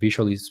spreadsheet,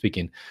 visually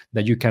speaking,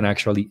 that you can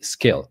actually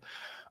scale.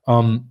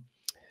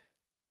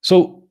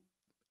 So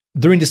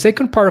during the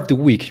second part of the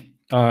week,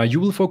 you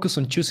will focus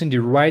on choosing the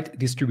right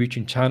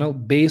distribution channel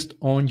based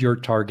on your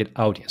target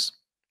audience.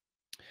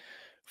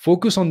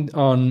 Focus on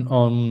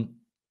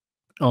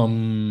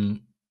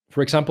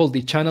for example,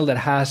 the channel that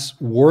has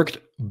worked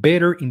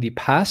better in the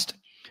past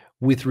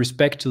with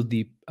respect to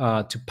the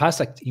to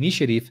past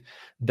initiative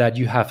that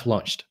you have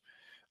launched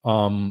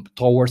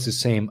towards the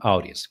same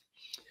audience.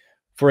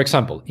 For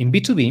example, in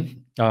B2B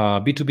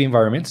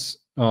environments,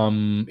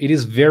 it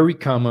is very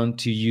common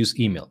to use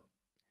email.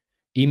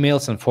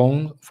 Emails and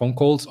phone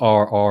calls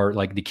are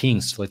like the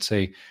kings, let's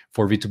say,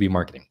 for B2B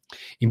marketing.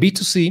 In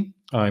B2C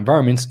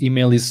environments,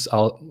 email is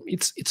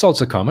it's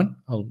also common,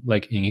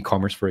 like in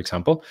e-commerce, for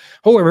example.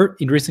 However,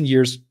 in recent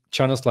years,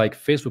 channels like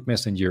Facebook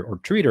Messenger or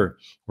Twitter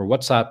or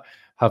WhatsApp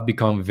have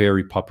become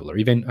very popular.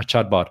 Even a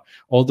chatbot,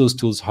 all those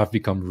tools have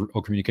become,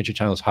 or communication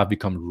channels have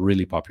become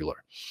really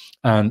popular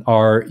and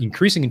are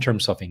increasing in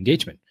terms of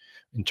engagement,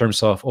 in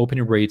terms of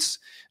opening rates,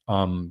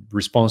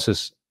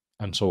 responses,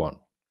 and so on.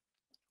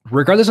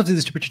 Regardless of the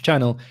distribution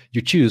channel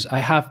you choose, I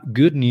have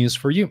good news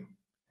for you.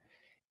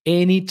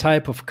 Any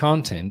type of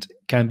content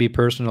can be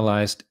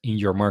personalized in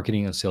your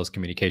marketing and sales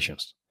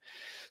communications.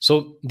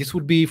 So this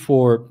would be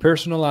for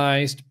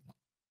personalized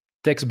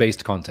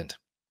text-based content,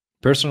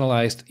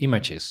 personalized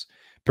images,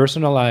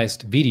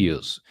 personalized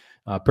videos,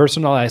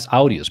 personalized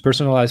audios,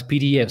 personalized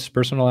PDFs,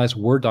 personalized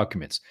Word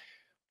documents.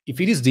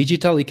 If it is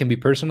digital, it can be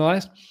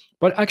personalized,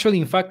 but actually,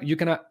 in fact, you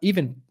can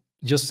even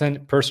just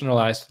send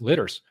personalized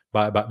letters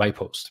by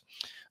post.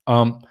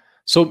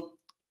 So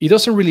it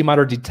doesn't really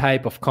matter the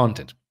type of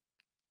content,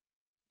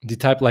 the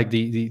type, like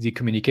the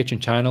communication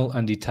channel,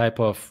 and the type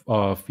of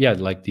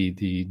like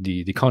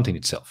the content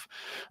itself.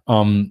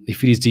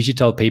 If it is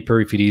digital, paper,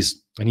 if it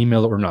is an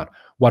email or not.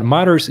 What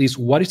matters is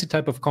what is the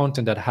type of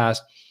content that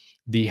has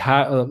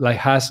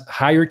has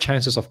higher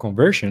chances of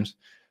conversions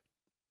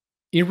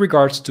in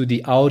regards to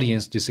the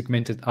audience, the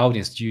segmented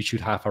audience you should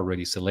have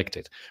already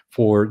selected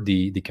for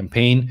the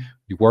campaign,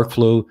 the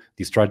workflow,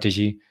 the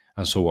strategy,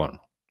 and so on.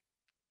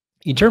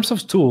 In terms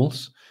of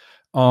tools,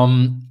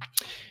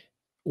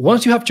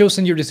 once you have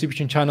chosen your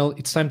distribution channel,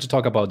 it's time to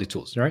talk about the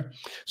tools, right?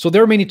 So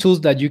there are many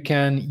tools that you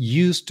can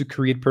use to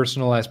create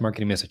personalized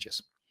marketing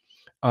messages.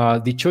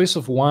 The choice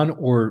of one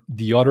or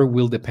the other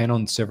will depend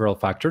on several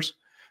factors.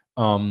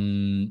 Let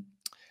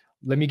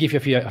me give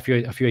you a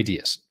few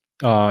ideas.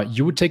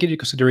 You would take into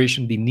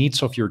consideration the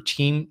needs of your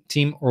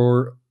team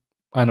or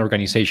an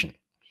organization.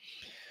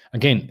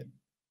 Again,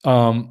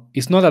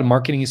 it's not that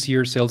marketing is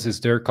here, sales is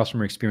there,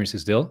 customer experience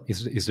is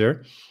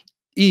there.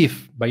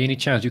 If by any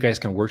chance you guys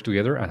can work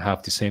together and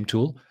have the same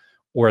tool,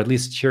 or at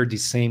least share the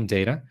same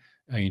data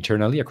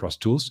internally across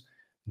tools,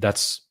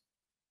 that's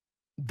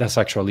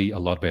actually a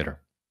lot better.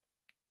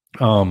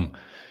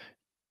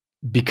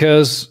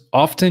 Because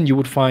often you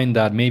would find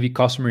that maybe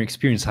customer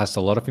experience has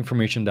a lot of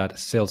information that the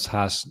sales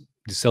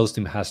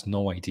team has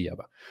no idea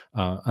about,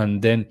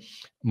 and then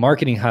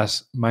marketing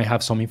might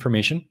have some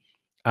information,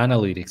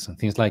 analytics and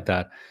things like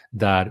that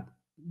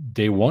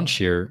they won't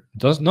share.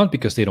 Not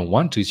because they don't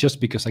want to, it's just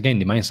because, again,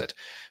 the mindset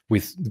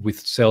with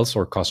sales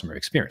or customer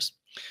experience.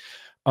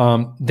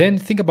 Then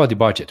think about the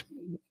budget.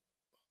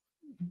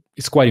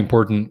 It's quite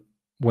important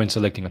when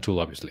selecting a tool,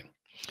 obviously.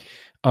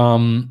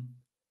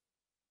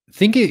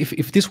 Think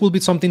if this will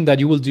be something that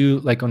you will do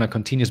like on a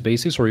continuous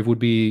basis, or it would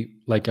be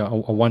like a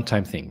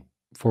one-time thing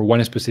for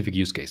one specific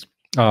use case,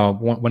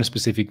 one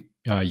specific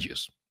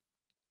use.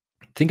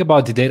 Think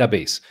about the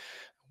database,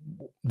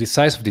 the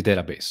size of the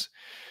database.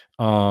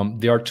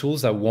 There are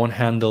tools that won't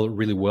handle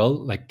really well,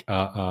 like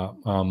a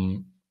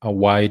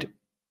wide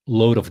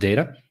load of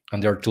data,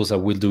 and there are tools that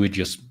will do it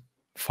just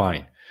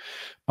fine.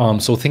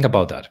 So think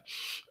about that.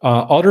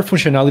 Other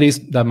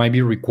functionalities that might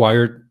be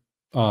required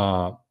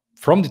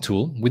from the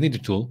tool, within the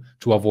tool,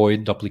 to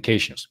avoid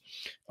duplications.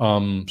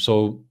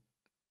 So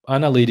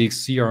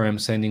analytics, CRM,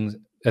 sending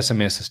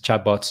SMS,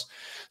 chatbots.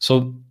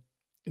 So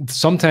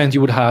sometimes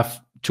you would have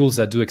tools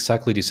that do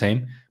exactly the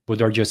same, but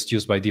they're just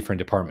used by different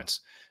departments.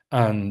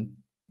 And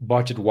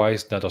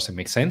budget-wise, that doesn't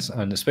make sense.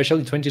 And especially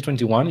in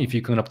 2021, if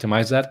you can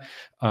optimize that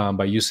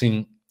by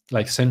using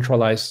like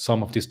centralize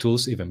some of these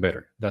tools, even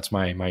better. That's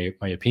my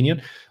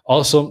opinion.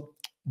 Also,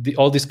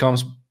 all this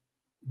comes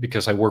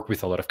because I work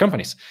with a lot of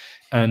companies,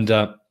 and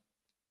I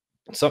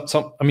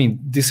mean,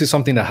 this is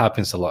something that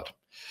happens a lot.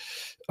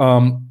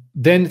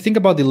 Then think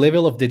about the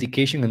level of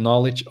dedication and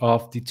knowledge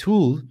of the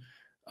tool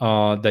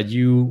that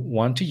you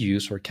want to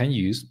use or can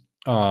use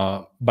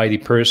by the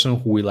person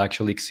who will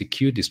actually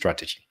execute the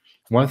strategy.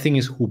 One thing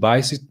is who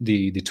buys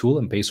the tool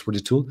and pays for the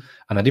tool,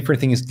 and a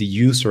different thing is the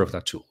user of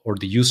that tool or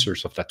the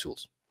users of that tool.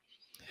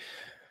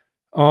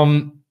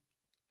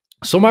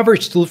 Some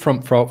average tools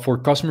for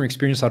customer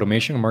experience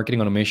automation and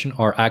marketing automation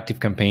are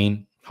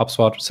ActiveCampaign,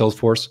 HubSpot,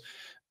 Salesforce,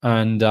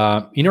 and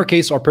in our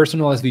case, our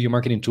personalized video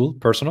marketing tool,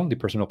 Pirsonal, the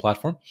Pirsonal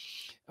platform.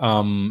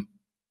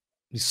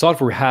 The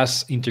software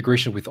has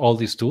integration with all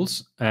these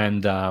tools,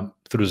 and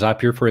through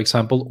Zapier, for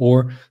example,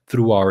 or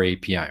through our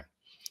API.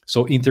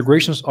 So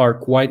integrations are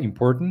quite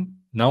important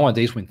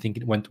nowadays when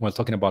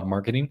talking about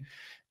marketing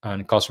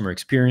and customer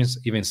experience,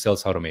 even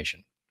sales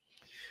automation.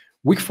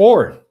 Week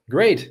 4,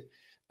 great.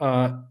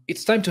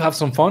 It's time to have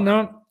some fun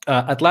now.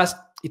 At last,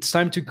 it's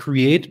time to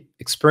create,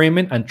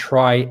 experiment, and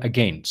try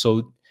again.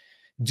 So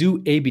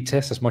do A/B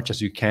test as much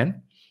as you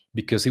can,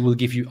 because it will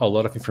give you a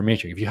lot of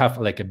information. If you have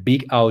like a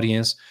big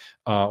audience,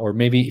 or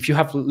maybe if you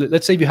have,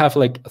 let's say you have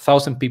like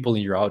 1,000 people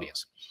in your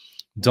audience,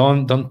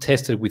 don't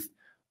test it with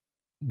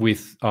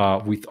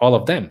all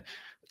of them.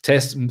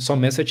 Test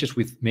some messages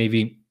with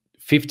maybe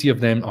 50 of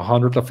them,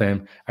 100 of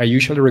them. I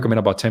usually recommend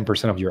about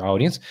 10% of your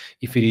audience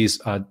if it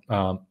is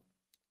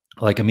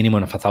like a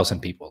minimum of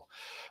 1,000 people,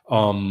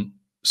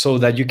 so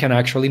that you can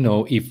actually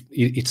know if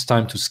it's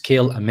time to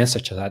scale a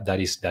message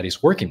that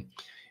is working.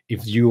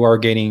 If you are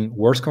getting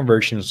worse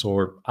conversions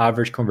or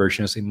average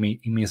conversions, it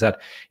means that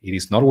it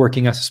is not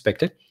working as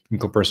expected in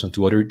comparison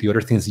to the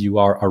other things you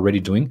are already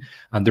doing,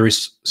 and there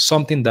is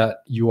something that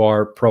you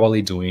are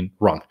probably doing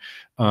wrong.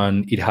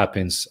 And it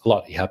happens a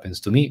lot. It happens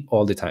to me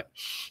all the time.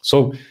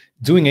 So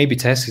doing A/B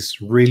tests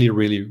is really,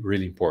 really,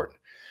 really important.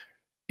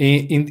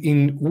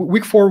 In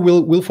week 4,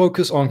 we'll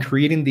focus on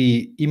creating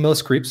the email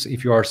scripts.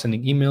 If you are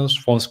sending emails,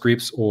 phone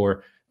scripts,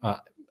 or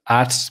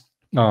ads,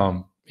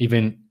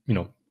 even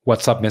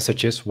WhatsApp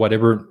messages,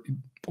 whatever,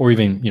 or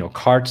even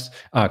postcards,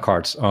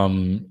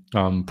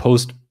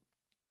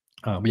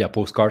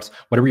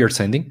 whatever you're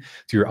sending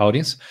to your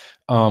audience.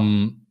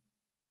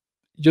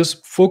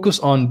 Just focus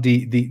on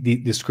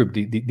the script,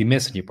 the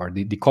messaging part,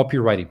 the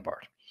copywriting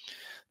part.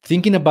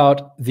 Thinking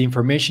about the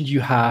information you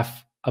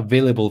have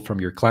available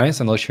from your clients,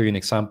 and I'll show you an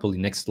example in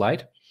the next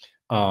slide.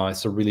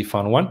 It's a really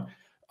fun one.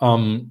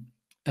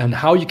 And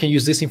how you can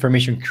use this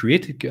information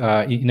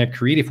in a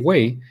creative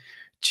way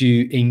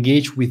to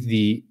engage with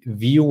the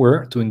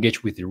viewer, to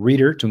engage with the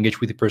reader, to engage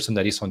with the person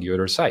that is on the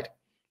other side.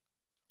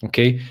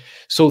 Okay,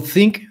 so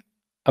think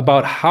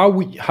about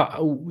how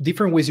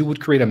different ways you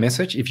would create a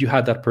message if you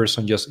had that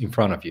person just in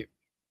front of you.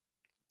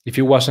 If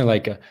it wasn't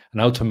like an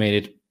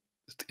automated,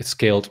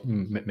 scaled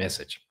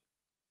message.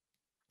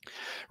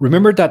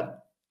 Remember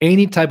that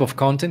any type of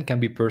content can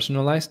be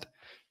personalized,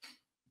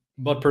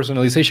 but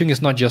personalization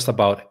is not just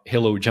about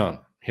hello John,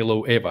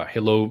 hello Eva,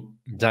 hello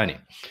Danny.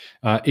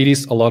 It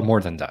is a lot more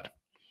than that.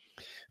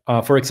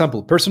 For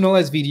example,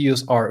 personalized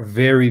videos are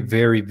very,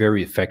 very,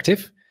 very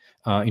effective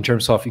in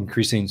terms of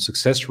increasing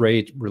success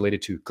rate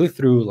related to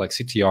click-through, like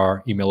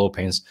CTR, email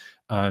opens,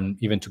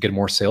 and even to get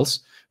more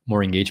sales,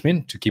 more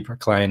engagement, to keep our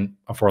client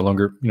for a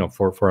longer,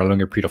 for a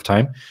longer period of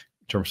time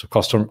in terms of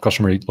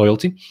customer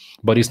loyalty.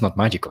 But it's not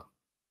magical.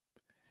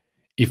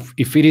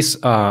 If it is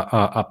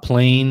a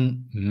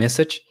plain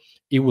message,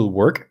 it will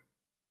work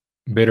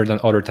better than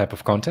other type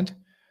of content,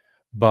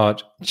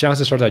 but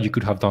chances are that you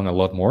could have done a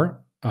lot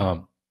more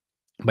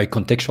by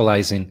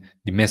contextualizing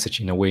the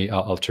message in a way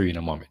I'll show you in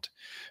a moment,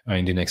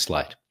 in the next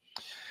slide.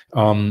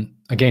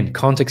 Again,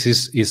 context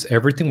is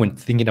everything when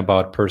thinking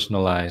about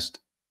personalized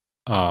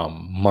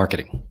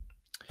marketing.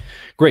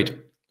 Great.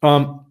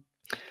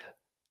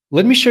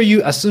 Let me show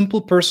you a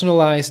simple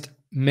personalized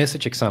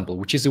message example,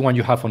 which is the one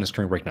you have on the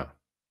screen right now.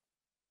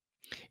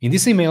 In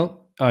this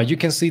email, you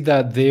can see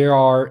that there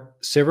are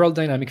several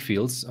dynamic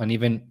fields and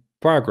even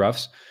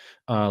paragraphs.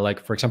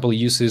 Like, for example, it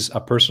uses a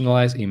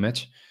personalized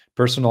image,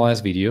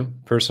 personalized video,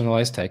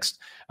 personalized text,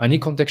 and it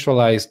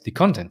contextualized the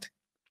content.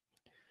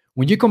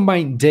 When you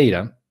combine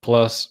data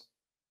plus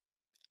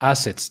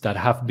assets that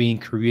have been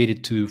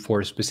created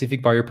for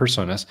specific buyer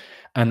personas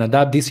and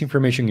adapt this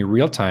information in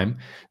real time,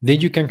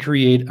 then you can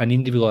create an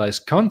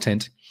individualized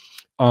content,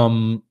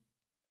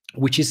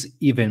 which is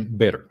even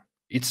better.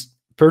 It's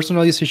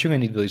personalization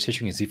and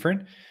individualization is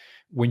different.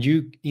 When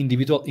you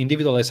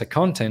individualize a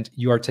content,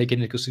 you are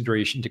taking into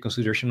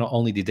consideration not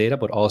only the data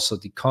but also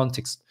the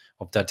context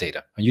of that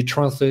data, and you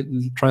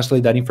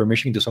translate that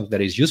information into something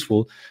that is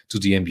useful to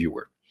the end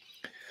viewer.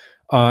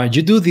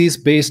 You do this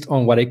based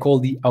on what I call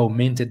the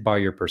augmented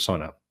buyer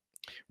persona,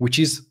 which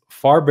is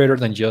far better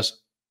than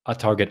just a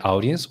target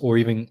audience or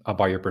even a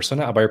buyer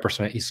persona. A buyer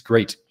persona is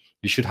great.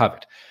 You should have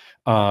it.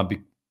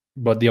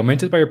 But the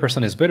augmented buyer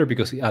persona is better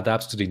because it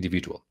adapts to the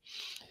individual.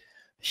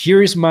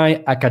 Here is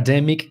my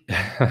academic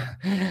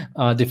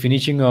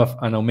definition of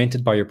an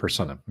augmented buyer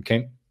persona,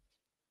 okay?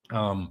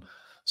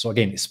 So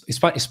again,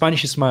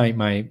 Spanish is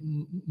my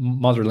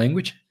mother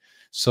language.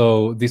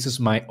 So this is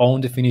my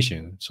own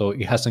definition. So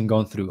it hasn't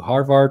gone through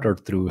Harvard or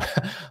through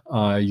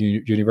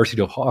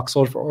University of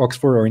Oxford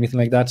or anything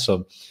like that.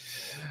 So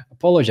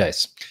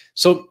apologize.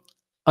 So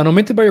an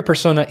augmented buyer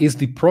persona is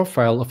the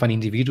profile of an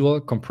individual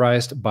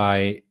comprised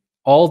by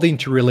all the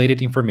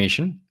interrelated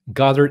information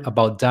gathered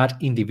about that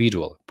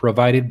individual,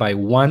 provided by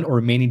one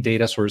or many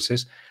data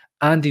sources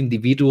and the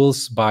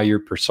individual's buyer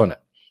persona,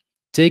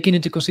 taking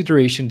into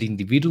consideration the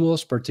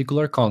individual's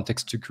particular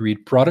context to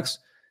create products,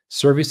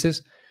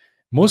 services,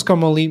 most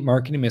commonly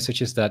marketing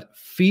messages that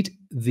fit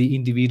the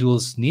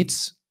individual's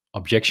needs,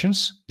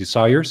 objections,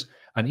 desires,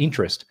 and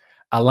interests,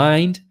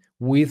 aligned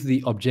with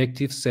the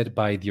objectives set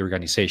by the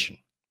organization.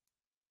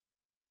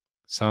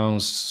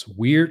 Sounds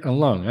weird and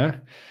long, huh?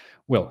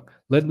 Well,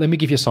 let me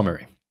give you a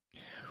summary.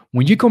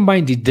 When you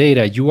combine the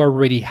data you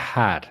already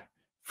had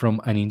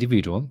from an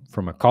individual,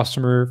 from a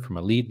customer, from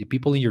a lead, the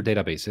people in your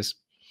databases,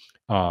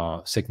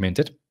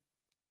 segmented,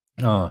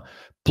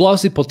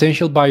 plus the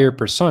potential buyer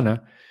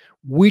persona,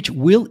 which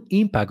will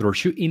impact or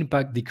should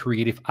impact the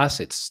creative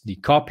assets, the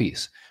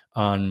copies,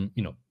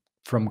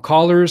 from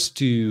colors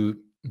to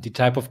the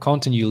type of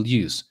content you'll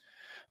use,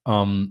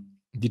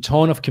 the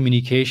tone of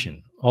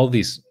communication, all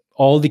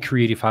the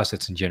creative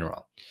assets in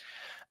general.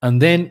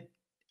 And then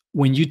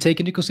when you take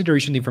into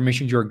consideration the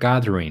information you're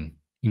gathering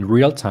in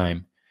real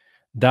time,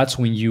 that's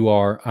when you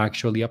are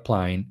actually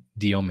applying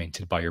the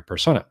augmented buyer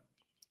persona.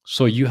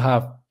 So you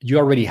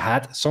already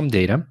had some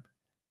data.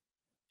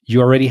 You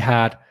already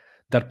had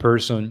that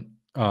person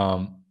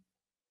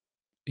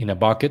in a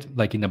bucket,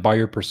 like in a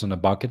buyer persona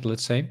bucket,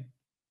 let's say.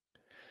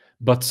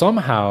 But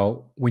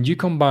somehow, when you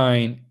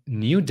combine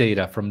new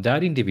data from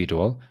that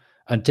individual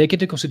and take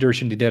into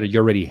consideration the data you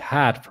already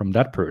had from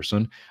that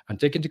person and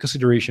take into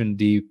consideration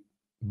the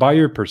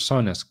buyer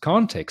persona's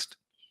context,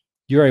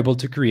 you're able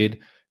to create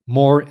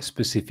more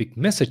specific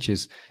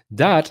messages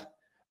that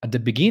at the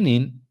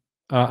beginning,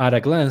 at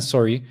a glance,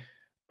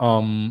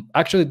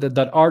 actually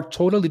that are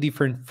totally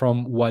different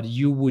from what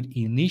you would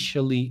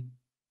initially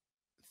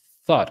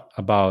thought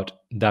about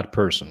that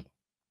person.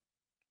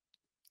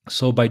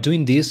 So by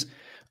doing this,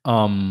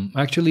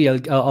 actually,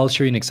 I'll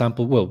show you an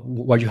example. Well,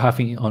 what you have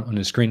on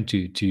the screen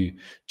to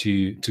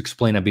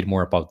explain a bit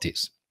more about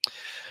this.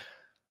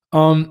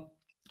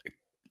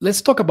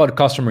 Let's talk about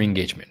customer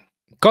engagement.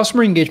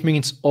 Customer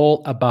engagement is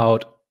all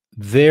about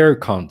their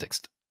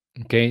context,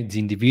 okay, the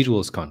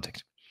individual's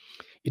context.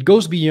 It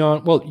goes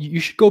beyond, well, you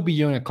should go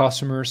beyond a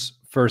customer's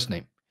first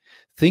name.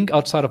 Think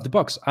outside of the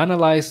box.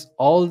 Analyze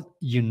all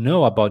you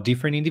know about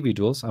different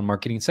individuals and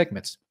marketing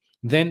segments.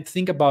 Then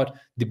think about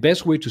the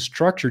best way to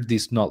structure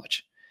this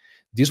knowledge.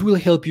 This will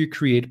help you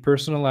create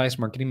personalized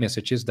marketing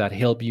messages that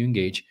help you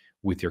engage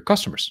with your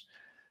customers.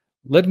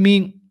 Let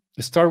me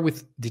start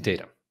with the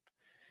data.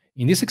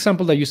 In this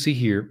example that you see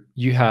here,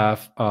 you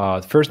have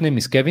first name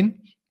is Kevin,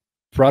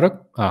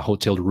 product,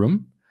 hotel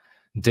room,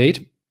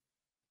 date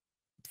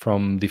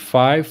from the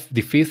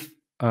 5th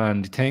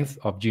and the 10th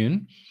of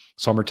June,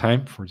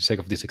 summertime for the sake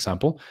of this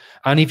example.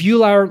 And if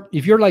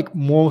you're like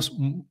most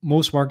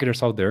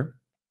marketers out there,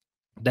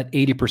 that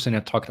 80%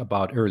 I talked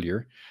about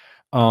earlier,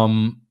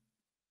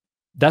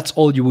 that's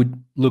all you would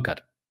look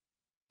at,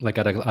 like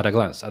at a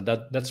glance.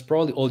 That's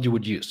probably all you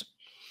would use.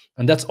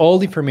 And that's all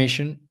the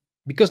information,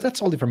 because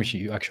that's all the information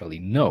you actually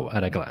know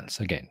at a glance.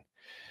 Again,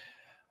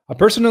 a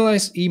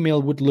personalized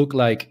email would look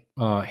like,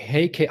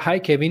 hi,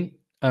 Kevin,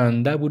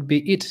 and that would be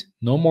it.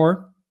 No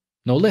more,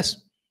 no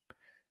less.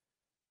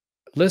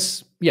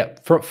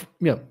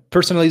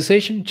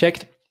 Personalization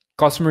checked,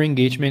 customer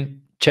engagement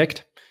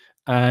checked.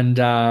 And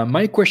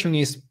my question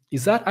is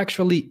that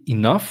actually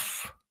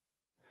enough?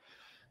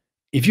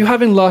 If you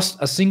haven't lost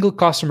a single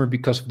customer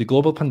because of the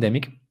global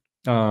pandemic,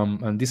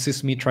 and this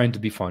is me trying to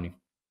be funny,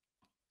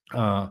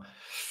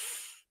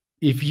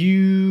 if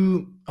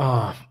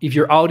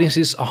your audience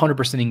is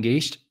 100%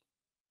 engaged,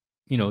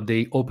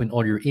 they open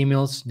all your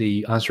emails,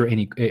 they answer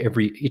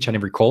each and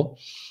every call,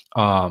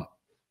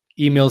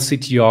 email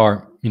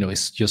CTR,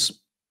 is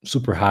just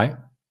super high,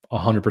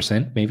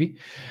 100% maybe,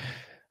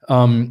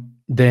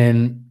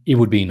 then it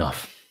would be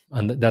enough.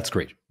 And that's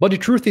great. But the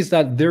truth is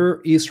that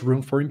there is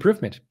room for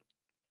improvement.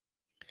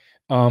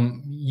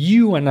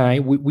 You and I,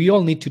 we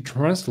all need to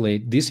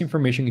translate this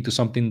information into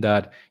something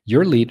that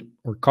your lead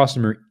or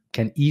customer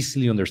can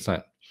easily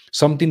understand,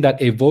 something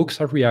that evokes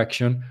a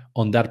reaction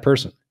on that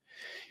person.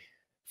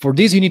 For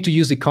this, you need to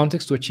use the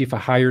context to achieve a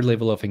higher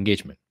level of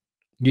engagement.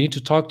 You need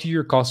to talk to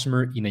your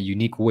customer in a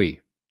unique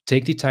way.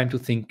 Take the time to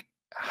think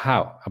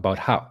about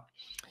how.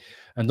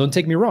 And don't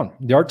take me wrong,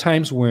 there are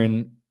times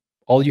when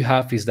all you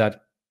have is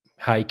that,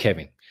 hi,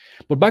 Kevin.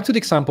 But back to the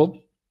example,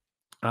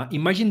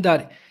 imagine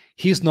that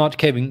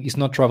Kevin is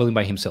not traveling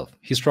by himself.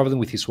 He's traveling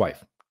with his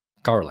wife,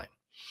 Caroline.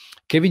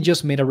 Kevin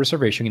just made a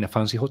reservation in a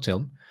fancy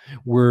hotel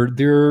where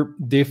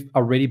they've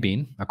already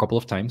been a couple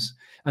of times.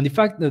 And the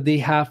fact that they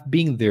have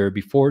been there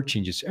before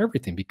changes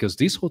everything, because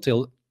this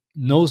hotel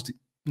knows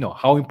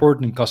how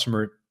important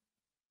customer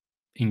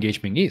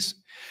engagement is.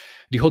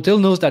 The hotel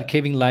knows that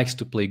Kevin likes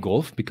to play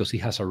golf because he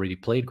has already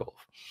played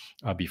golf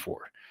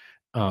before.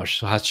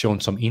 So has shown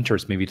some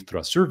interest, maybe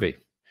through a survey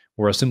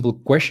or a simple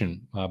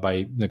question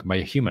by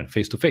a human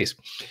face to face.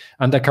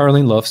 And that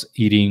Caroline loves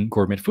eating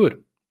gourmet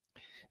food.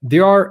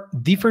 There are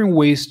different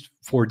ways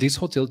for this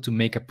hotel to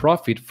make a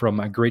profit from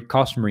a great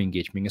customer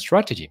engagement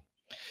strategy.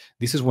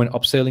 This is when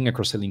upselling and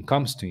cross-selling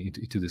comes to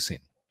the scene.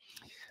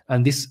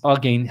 And this,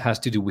 again, has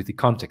to do with the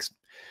context.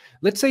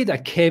 Let's say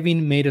that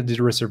Kevin made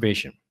a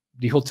reservation.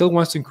 The hotel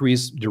wants to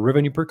increase the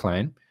revenue per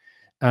client.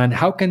 And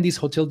how can this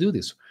hotel do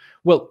this?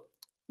 Well,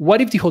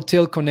 what if the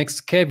hotel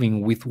connects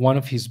Kevin with one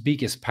of his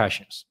biggest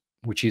passions,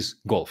 which is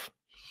golf?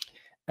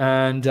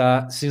 And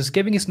since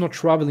Kevin is not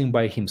traveling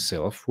by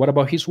himself, what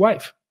about his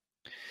wife?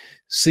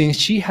 Since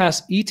she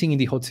has eaten in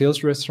the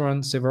hotel's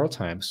restaurant several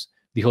times,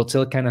 the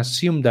hotel can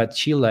assume that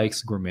she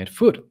likes gourmet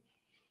food.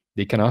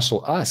 They can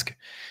also ask,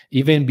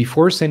 even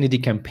before sending the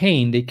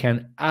campaign, they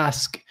can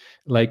ask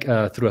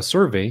through a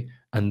survey,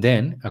 and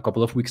then a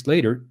couple of weeks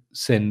later,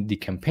 send the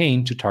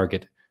campaign to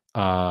target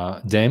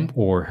them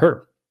or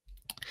her.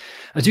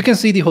 As you can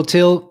see, the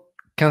hotel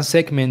can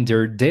segment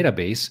their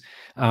database,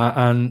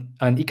 and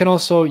it can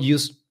also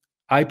use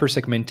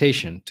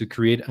hyper-segmentation to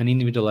create an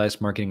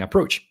individualized marketing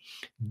approach.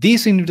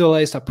 This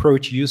individualized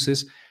approach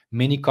uses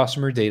many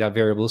customer data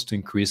variables to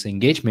increase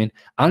engagement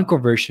and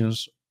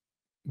conversions,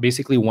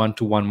 basically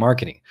one-to-one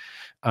marketing.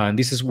 And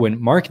this is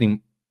when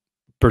marketing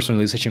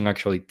personalization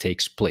actually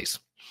takes place.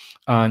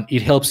 And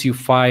it helps you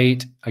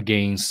fight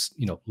against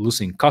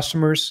losing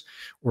customers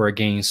or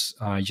against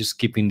just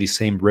keeping the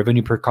same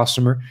revenue per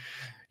customer.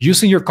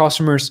 Using your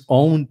customer's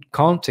own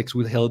context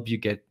will help you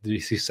get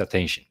his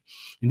attention.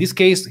 In this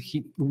case,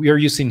 we are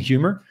using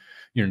humor.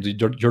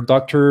 Your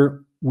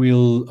doctor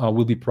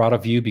will be proud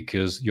of you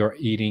because you're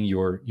eating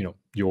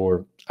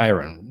your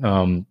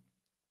iron,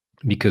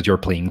 because you're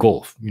playing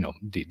golf.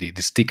 The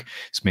stick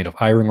is made of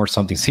iron or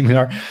something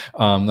similar.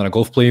 Not a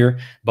golf player,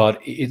 but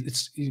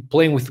it's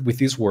playing with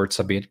these words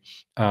a bit,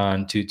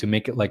 and to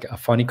make it like a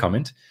funny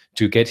comment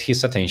to get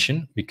his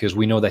attention, because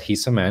we know that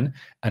he's a man,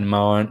 and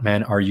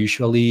men are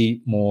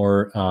usually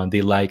more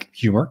they like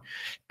humor,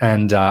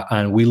 and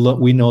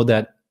we know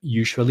that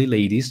usually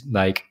ladies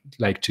like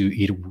to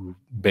eat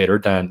better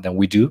than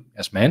we do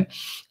as men.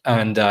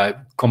 And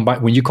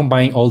when you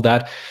combine all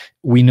that,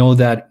 we know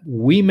that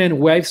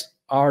wives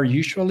are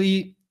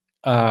usually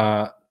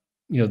the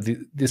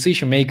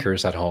decision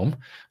makers at home.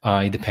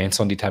 It depends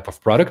on the type of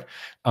product,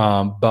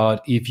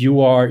 but if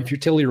you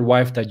tell your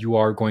wife that you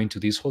are going to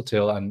this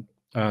hotel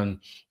and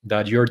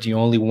that you're the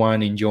only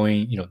one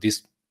enjoying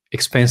this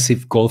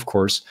expensive golf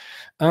course,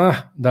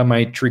 that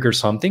might trigger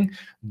something.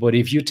 But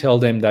if you tell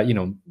them that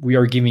we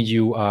are giving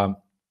you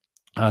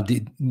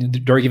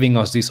they're giving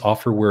us this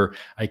offer where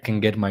I can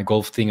get my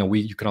golf thing, and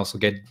you can also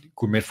get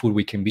gourmet food,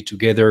 we can be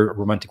together,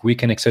 romantic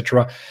weekend,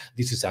 etc.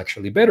 This is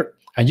actually better.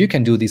 And you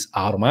can do this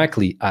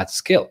automatically at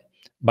scale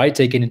by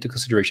taking into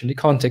consideration the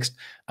context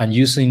and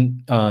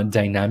using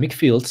dynamic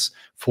fields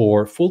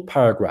for full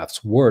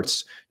paragraphs,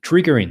 words,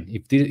 triggering.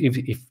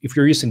 If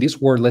you're using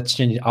this word, let's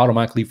change it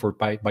automatically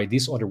by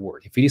this other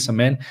word. If it is a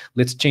man,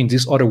 let's change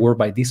this other word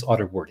by this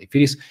other word. If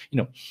it is,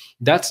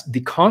 that's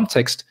the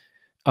context.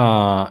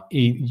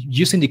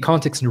 Using the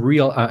context in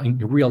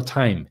real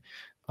time,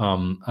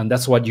 and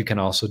that's what you can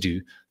also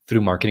do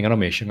through marketing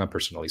automation and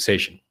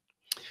personalization.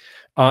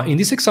 In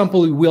this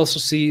example, we also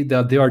see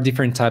that there are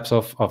different types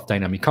of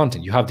dynamic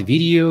content. You have the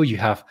video, you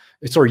have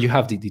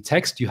the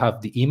text, you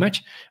have the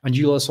image, and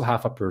you also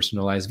have a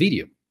personalized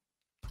video.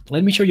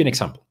 Let me show you an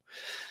example.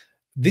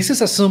 This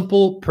is a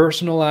simple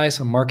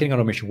personalized marketing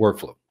automation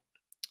workflow.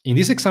 In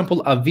this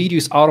example, a video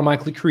is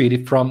automatically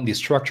created from the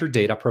structured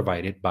data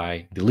provided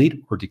by the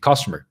lead or the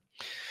customer,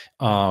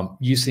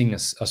 using a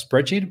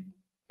spreadsheet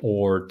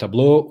or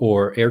Tableau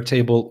or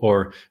Airtable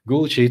or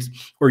Google Sheets,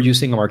 or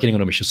using a marketing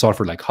automation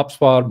software like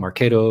HubSpot,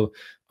 Marketo,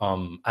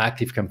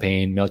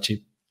 ActiveCampaign,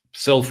 MailChimp,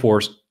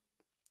 Salesforce.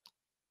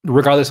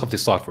 Regardless of the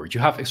software, you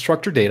have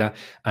structured data,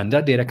 and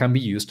that data can be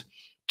used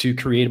to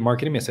create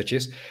marketing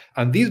messages.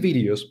 And these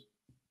video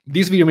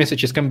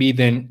messages can be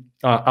then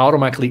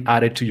automatically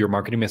added to your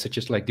marketing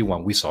messages like the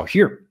one we saw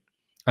here.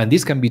 And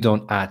this can be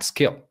done at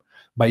scale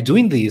By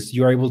doing this,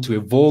 you are able to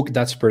evoke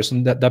that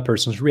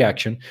person's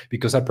reaction,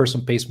 because that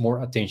person pays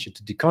more attention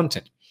to the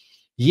content.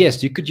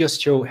 Yes, you could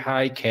just show,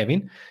 "Hi,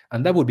 Kevin,"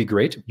 and that would be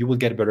great. You will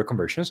get better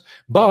conversions.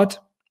 But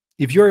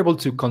if you're able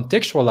to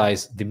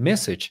contextualize the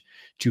message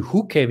to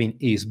who Kevin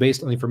is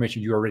based on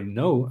information you already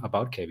know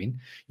about Kevin,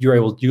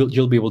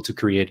 you'll be able to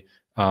create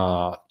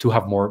to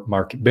have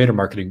better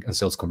marketing and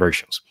sales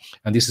conversions.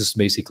 And this is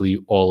basically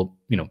all,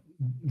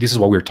 this is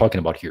what we're talking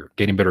about here: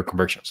 getting better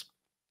conversions.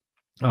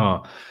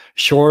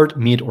 Short,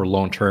 mid, or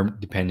long term,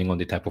 depending on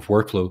the type of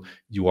workflow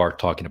you are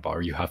talking about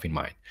or you have in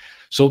mind.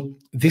 So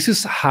this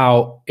is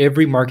how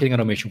every marketing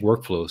automation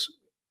workflow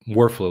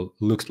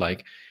looks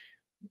like,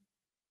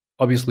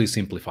 obviously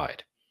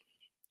simplified.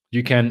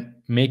 You can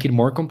make it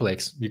more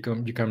complex. You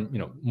can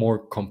more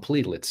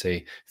complete, let's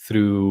say,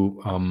 through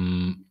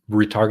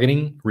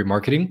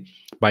remarketing,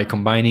 by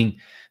combining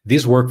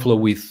this workflow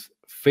with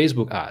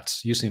Facebook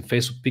ads, using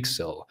Facebook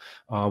Pixel,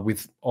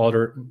 with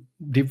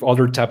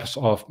other types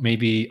of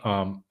maybe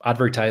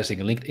advertising,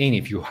 LinkedIn,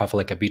 if you have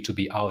like a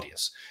B2B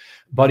audience.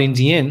 But in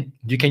the end,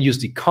 you can use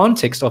the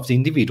context of the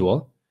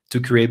individual to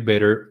create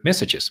better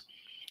messages.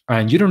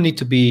 And you don't need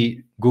to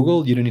be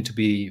Google, you don't need to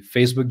be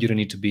Facebook, you don't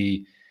need to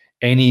be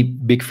any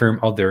big firm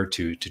out there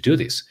to do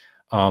this.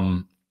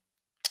 And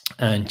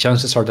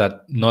chances are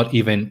that not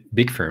even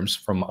big firms,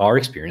 from our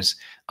experience,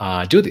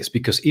 do this,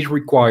 because it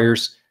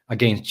requires,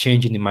 again,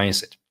 changing the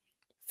mindset,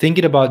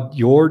 thinking about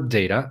your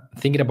data,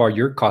 thinking about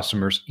your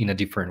customers in a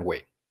different way.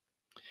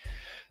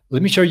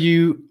 Let me show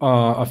you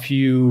a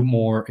few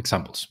more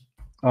examples.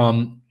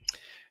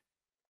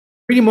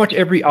 Pretty much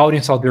every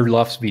audience out there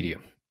loves video.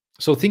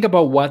 So think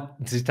about what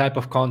the type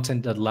of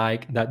content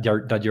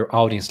that your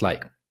audience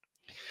like.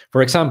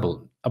 For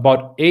example,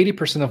 about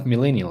 80% of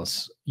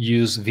millennials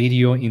use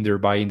video in their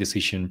buying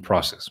decision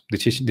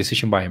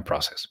buying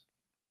process.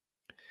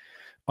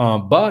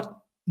 But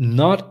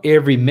not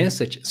every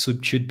message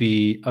should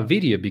be a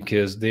video,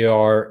 because there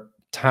are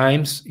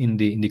times in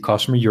the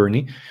customer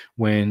journey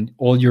when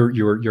all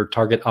your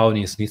target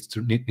audience needs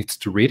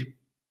to read,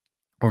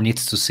 or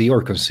needs to see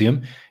or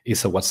consume,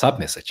 is a WhatsApp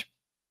message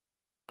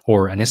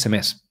or an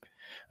SMS.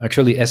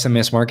 Actually,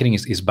 SMS marketing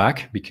is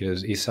back,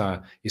 because it's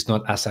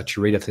not as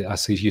saturated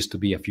as it used to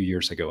be a few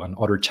years ago. And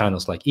other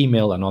channels like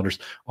email and others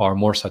are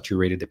more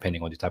saturated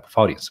depending on the type of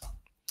audience.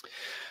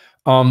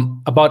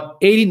 About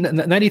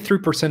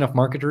 93% of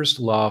marketers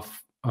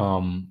love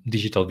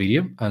digital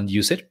video and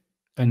use it,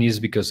 and it's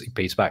because it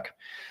pays back.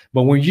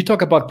 But when you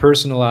talk about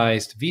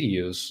personalized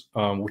videos,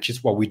 which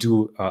is what we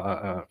do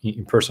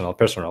in personal,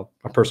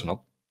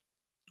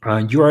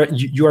 you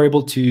are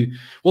able to,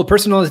 well,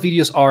 personalized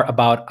videos are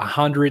about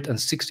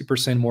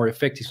 160% more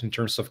effective in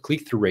terms of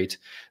click-through rate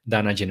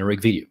than a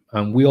generic video.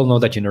 And we all know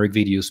that generic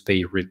videos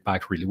pay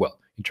back really well.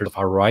 In terms of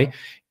ROI,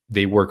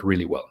 they work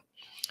really well.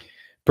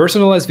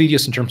 Personalized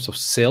videos in terms of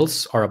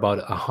sales are about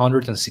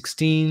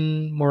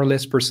 116 more or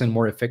less percent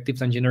more effective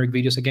than generic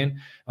videos again.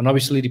 And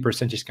obviously the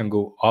percentage can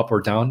go up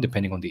or down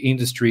depending on the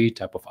industry,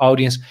 type of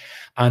audience,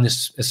 and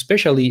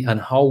especially on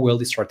how well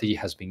the strategy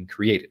has been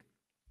created.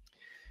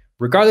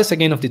 Regardless,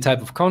 again, of the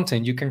type of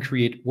content, you can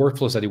create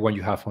workflows like the one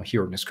you have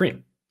here on the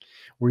screen,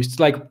 where it's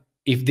like,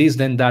 if this,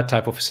 then that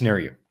type of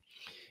scenario.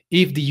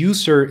 If the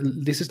user,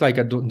 this is like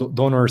a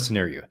donor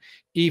scenario.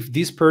 If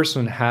this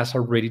person has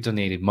already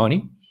donated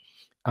money,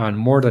 and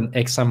more than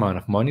X amount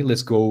of money,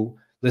 let's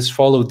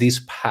follow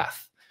this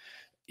path.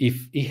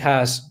 If it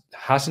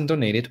hasn't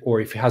donated, or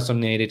if it has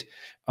donated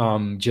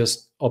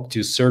just up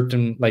to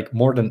certain, like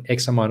more than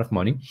X amount of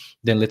money,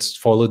 then let's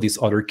follow this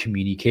other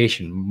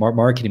communication,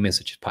 marketing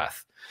message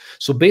path.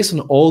 So based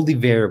on all the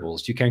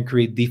variables, you can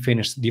create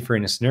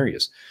different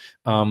scenarios.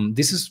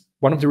 This is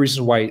one of the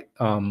reasons why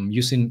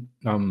using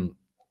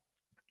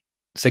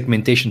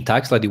segmentation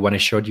tags like the one I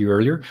showed you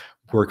earlier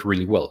work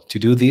really well, to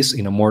do this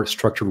in a more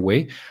structured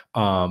way.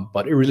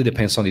 But it really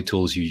depends on the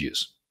tools you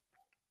use.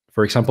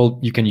 For example,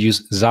 you can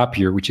use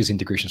Zapier, which is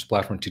integrations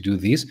platform, to do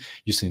this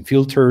using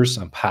filters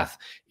and path.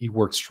 It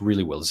works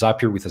really well.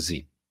 Zapier with a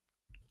Z.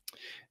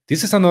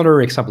 This is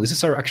another example. This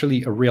is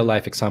actually a real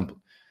life example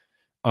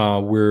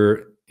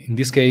where, in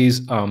this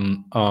case,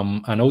 an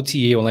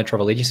OTA, online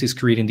travel agency, is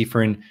creating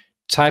different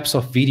types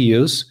of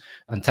videos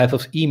and types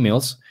of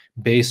emails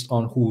based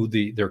on who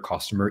their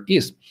customer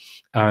is.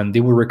 And they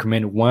will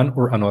recommend one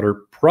or another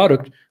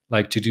product,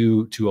 like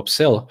to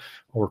upsell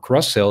or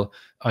cross-sell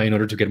in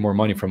order to get more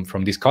money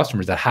from these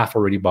customers that have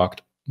already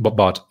bought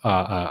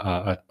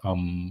an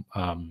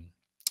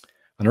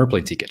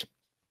airplane ticket.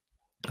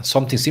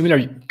 Something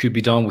similar could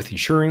be done with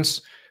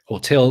insurance,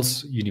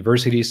 hotels,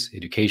 universities,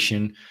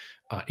 education.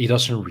 It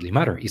doesn't really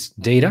matter. It's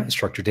data,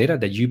 structured data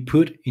that you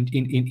put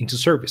into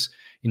service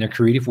in a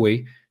creative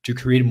way to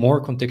create more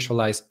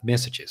contextualized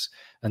messages.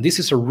 And this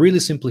is a really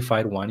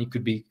simplified one. It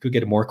could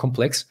get more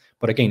complex,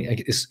 but again,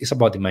 it's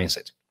about the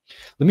mindset.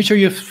 Let me show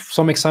you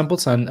some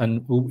examples,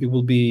 and it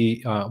will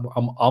be,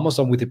 I'm almost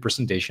done with the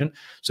presentation.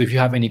 So if you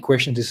have any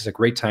questions, this is a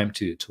great time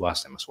to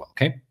ask them as well,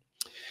 okay?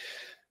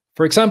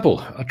 For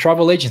example, a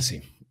travel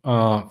agency,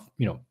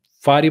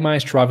 Fatima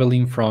is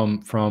traveling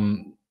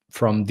from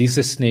from this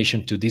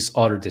destination to this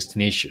other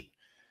destination?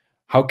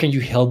 How can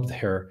you help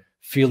her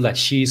feel that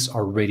she's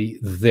already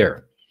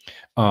there?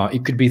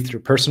 It could be through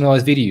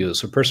personalized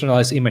videos or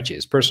personalized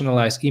images,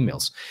 personalized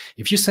emails.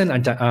 If you send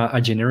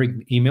a generic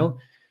email,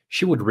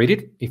 she would read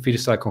it if it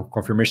is like a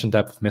confirmation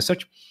type of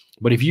message.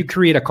 But if you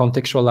create a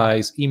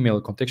contextualized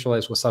email,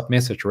 contextualized WhatsApp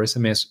message or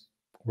SMS,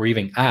 or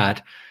even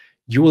ad,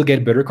 you will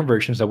get better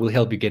conversions that will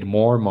help you get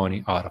more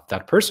money out of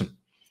that person,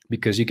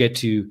 because you get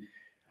to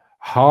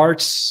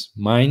hearts,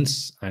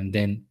 minds, and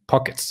then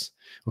pockets.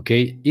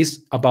 Okay, it's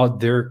about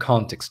their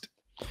context.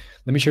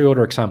 Let me show you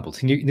other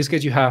examples. In this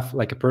case, you have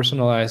like a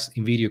personalized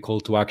in-video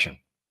call to action.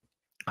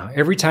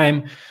 Every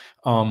time,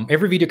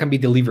 every video can be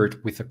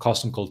delivered with a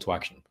custom call to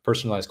action,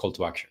 personalized call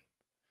to action,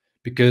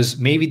 because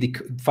maybe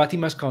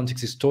Fatima's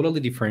context is totally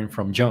different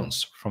from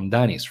John's, from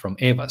Danny's, from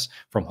Eva's,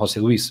 from Jose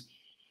Luis.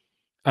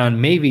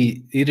 And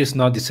maybe it is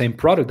not the same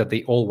product that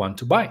they all want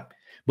to buy.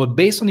 But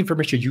based on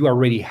information you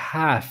already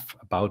have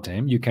about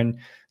them, you can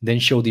then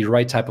show the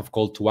right type of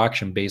call to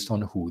action based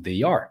on who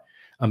they are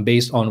and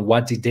based on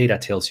what the data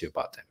tells you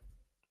about them.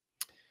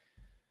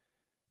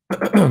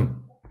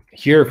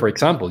 Here, for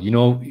example, you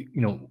know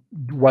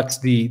what's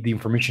the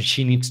information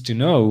she needs to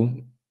know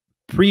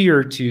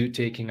prior to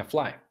taking a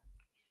flight.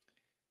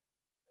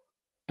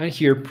 And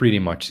here, pretty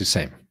much the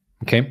same.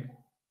 Okay,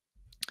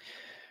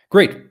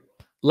 great.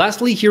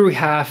 Lastly, here we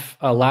have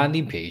a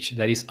landing page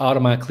that is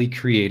automatically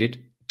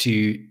created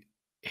to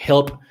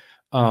help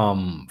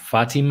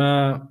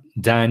Fatima,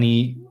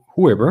 Danny,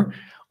 whoever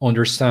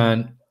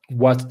understand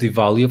what's the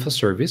value of the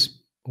service,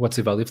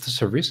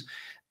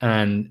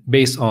 and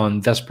based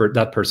on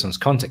that person's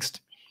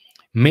context.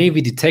 Maybe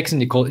the text in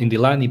the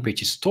landing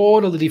page is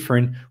totally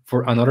different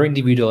for another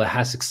individual that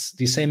has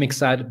the same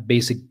exact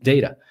basic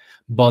data,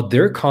 but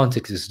their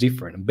context is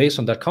different. Based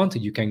on that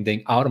content, you can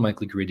then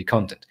automatically create the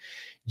content.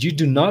 You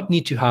do not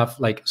need to have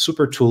like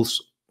super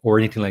tools or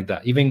anything like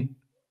that. Even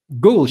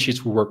Google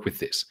Sheets will work with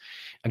this.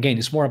 Again,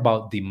 it's more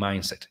about the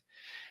mindset.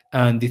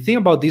 And the thing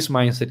about this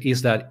mindset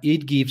is that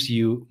it gives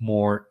you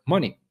more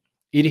money.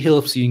 It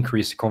helps you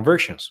increase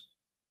conversions.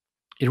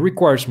 It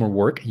requires more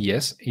work.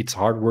 Yes, it's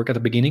hard work at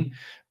the beginning,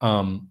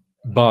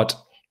 but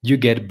you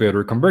get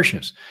better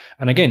conversions.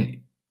 And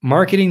again,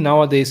 marketing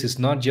nowadays is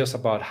not just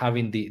about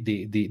having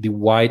the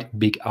wide,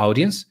 big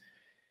audience.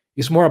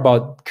 It's more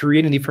about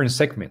creating different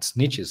segments,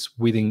 niches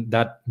within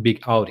that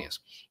big audience,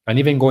 and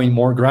even going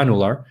more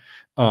granular,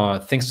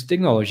 thanks to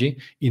technology,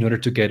 in order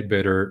to get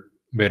better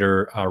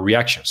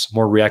reactions,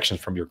 more reactions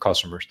from your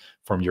customers,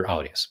 from your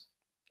audience.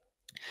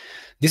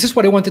 This is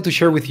what I wanted to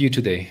share with you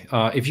today.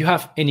 If you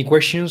have any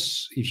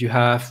questions, if you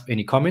have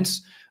any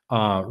comments,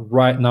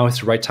 right now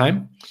is the right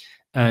time.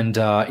 And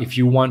if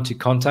you want to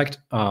contact,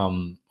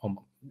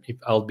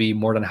 I'll be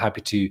more than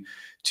happy to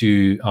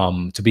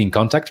be in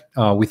contact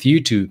with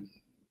you to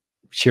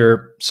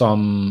share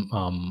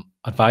some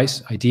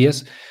advice,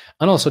 ideas,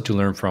 and also to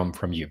learn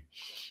from you.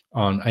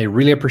 I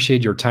really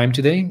appreciate your time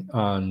today,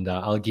 and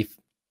I'll give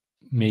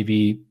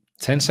maybe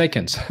 10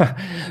 seconds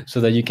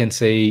so that you can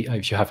say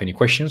if you have any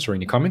questions or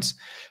any comments,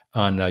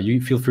 and you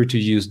feel free to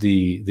use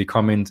the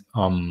comment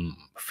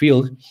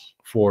field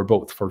for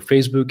both for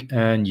Facebook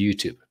and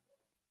YouTube.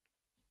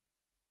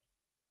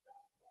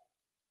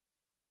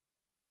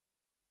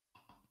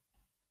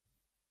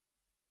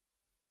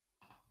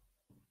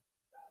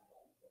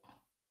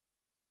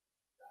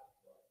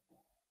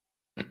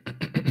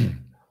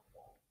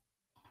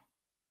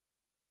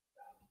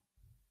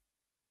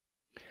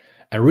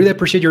 I really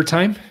appreciate your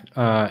time.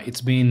 I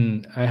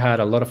had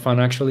a lot of fun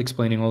actually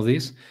explaining all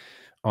this.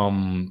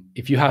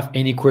 If you have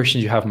any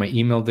questions, you have my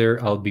email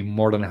there. I'll be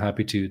more than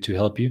happy to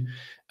help you.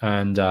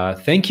 And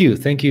thank you,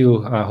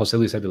 Jose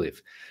Luis, I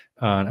believe.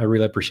 I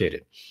really appreciate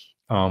it.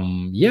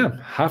 Yeah,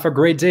 have a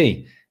great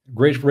day.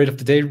 Great rate of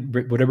the day,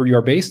 whatever you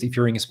are based. If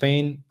you're in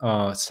Spain,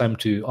 it's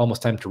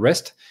almost time to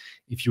rest.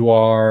 If you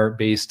are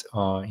based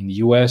in the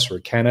US or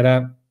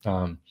Canada,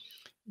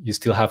 you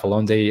still have a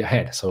long day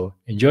ahead. So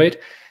enjoy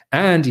it.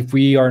 And if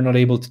we are not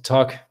able to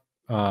talk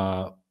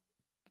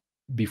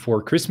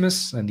before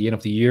Christmas and the end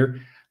of the year,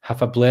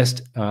 have a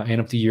blessed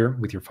end of the year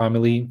with your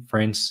family,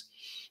 friends,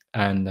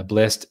 and a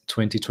blessed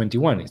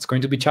 2021. It's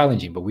going to be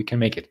challenging, but we can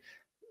make it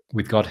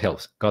with God's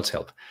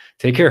help.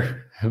 Take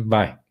care.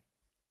 Bye.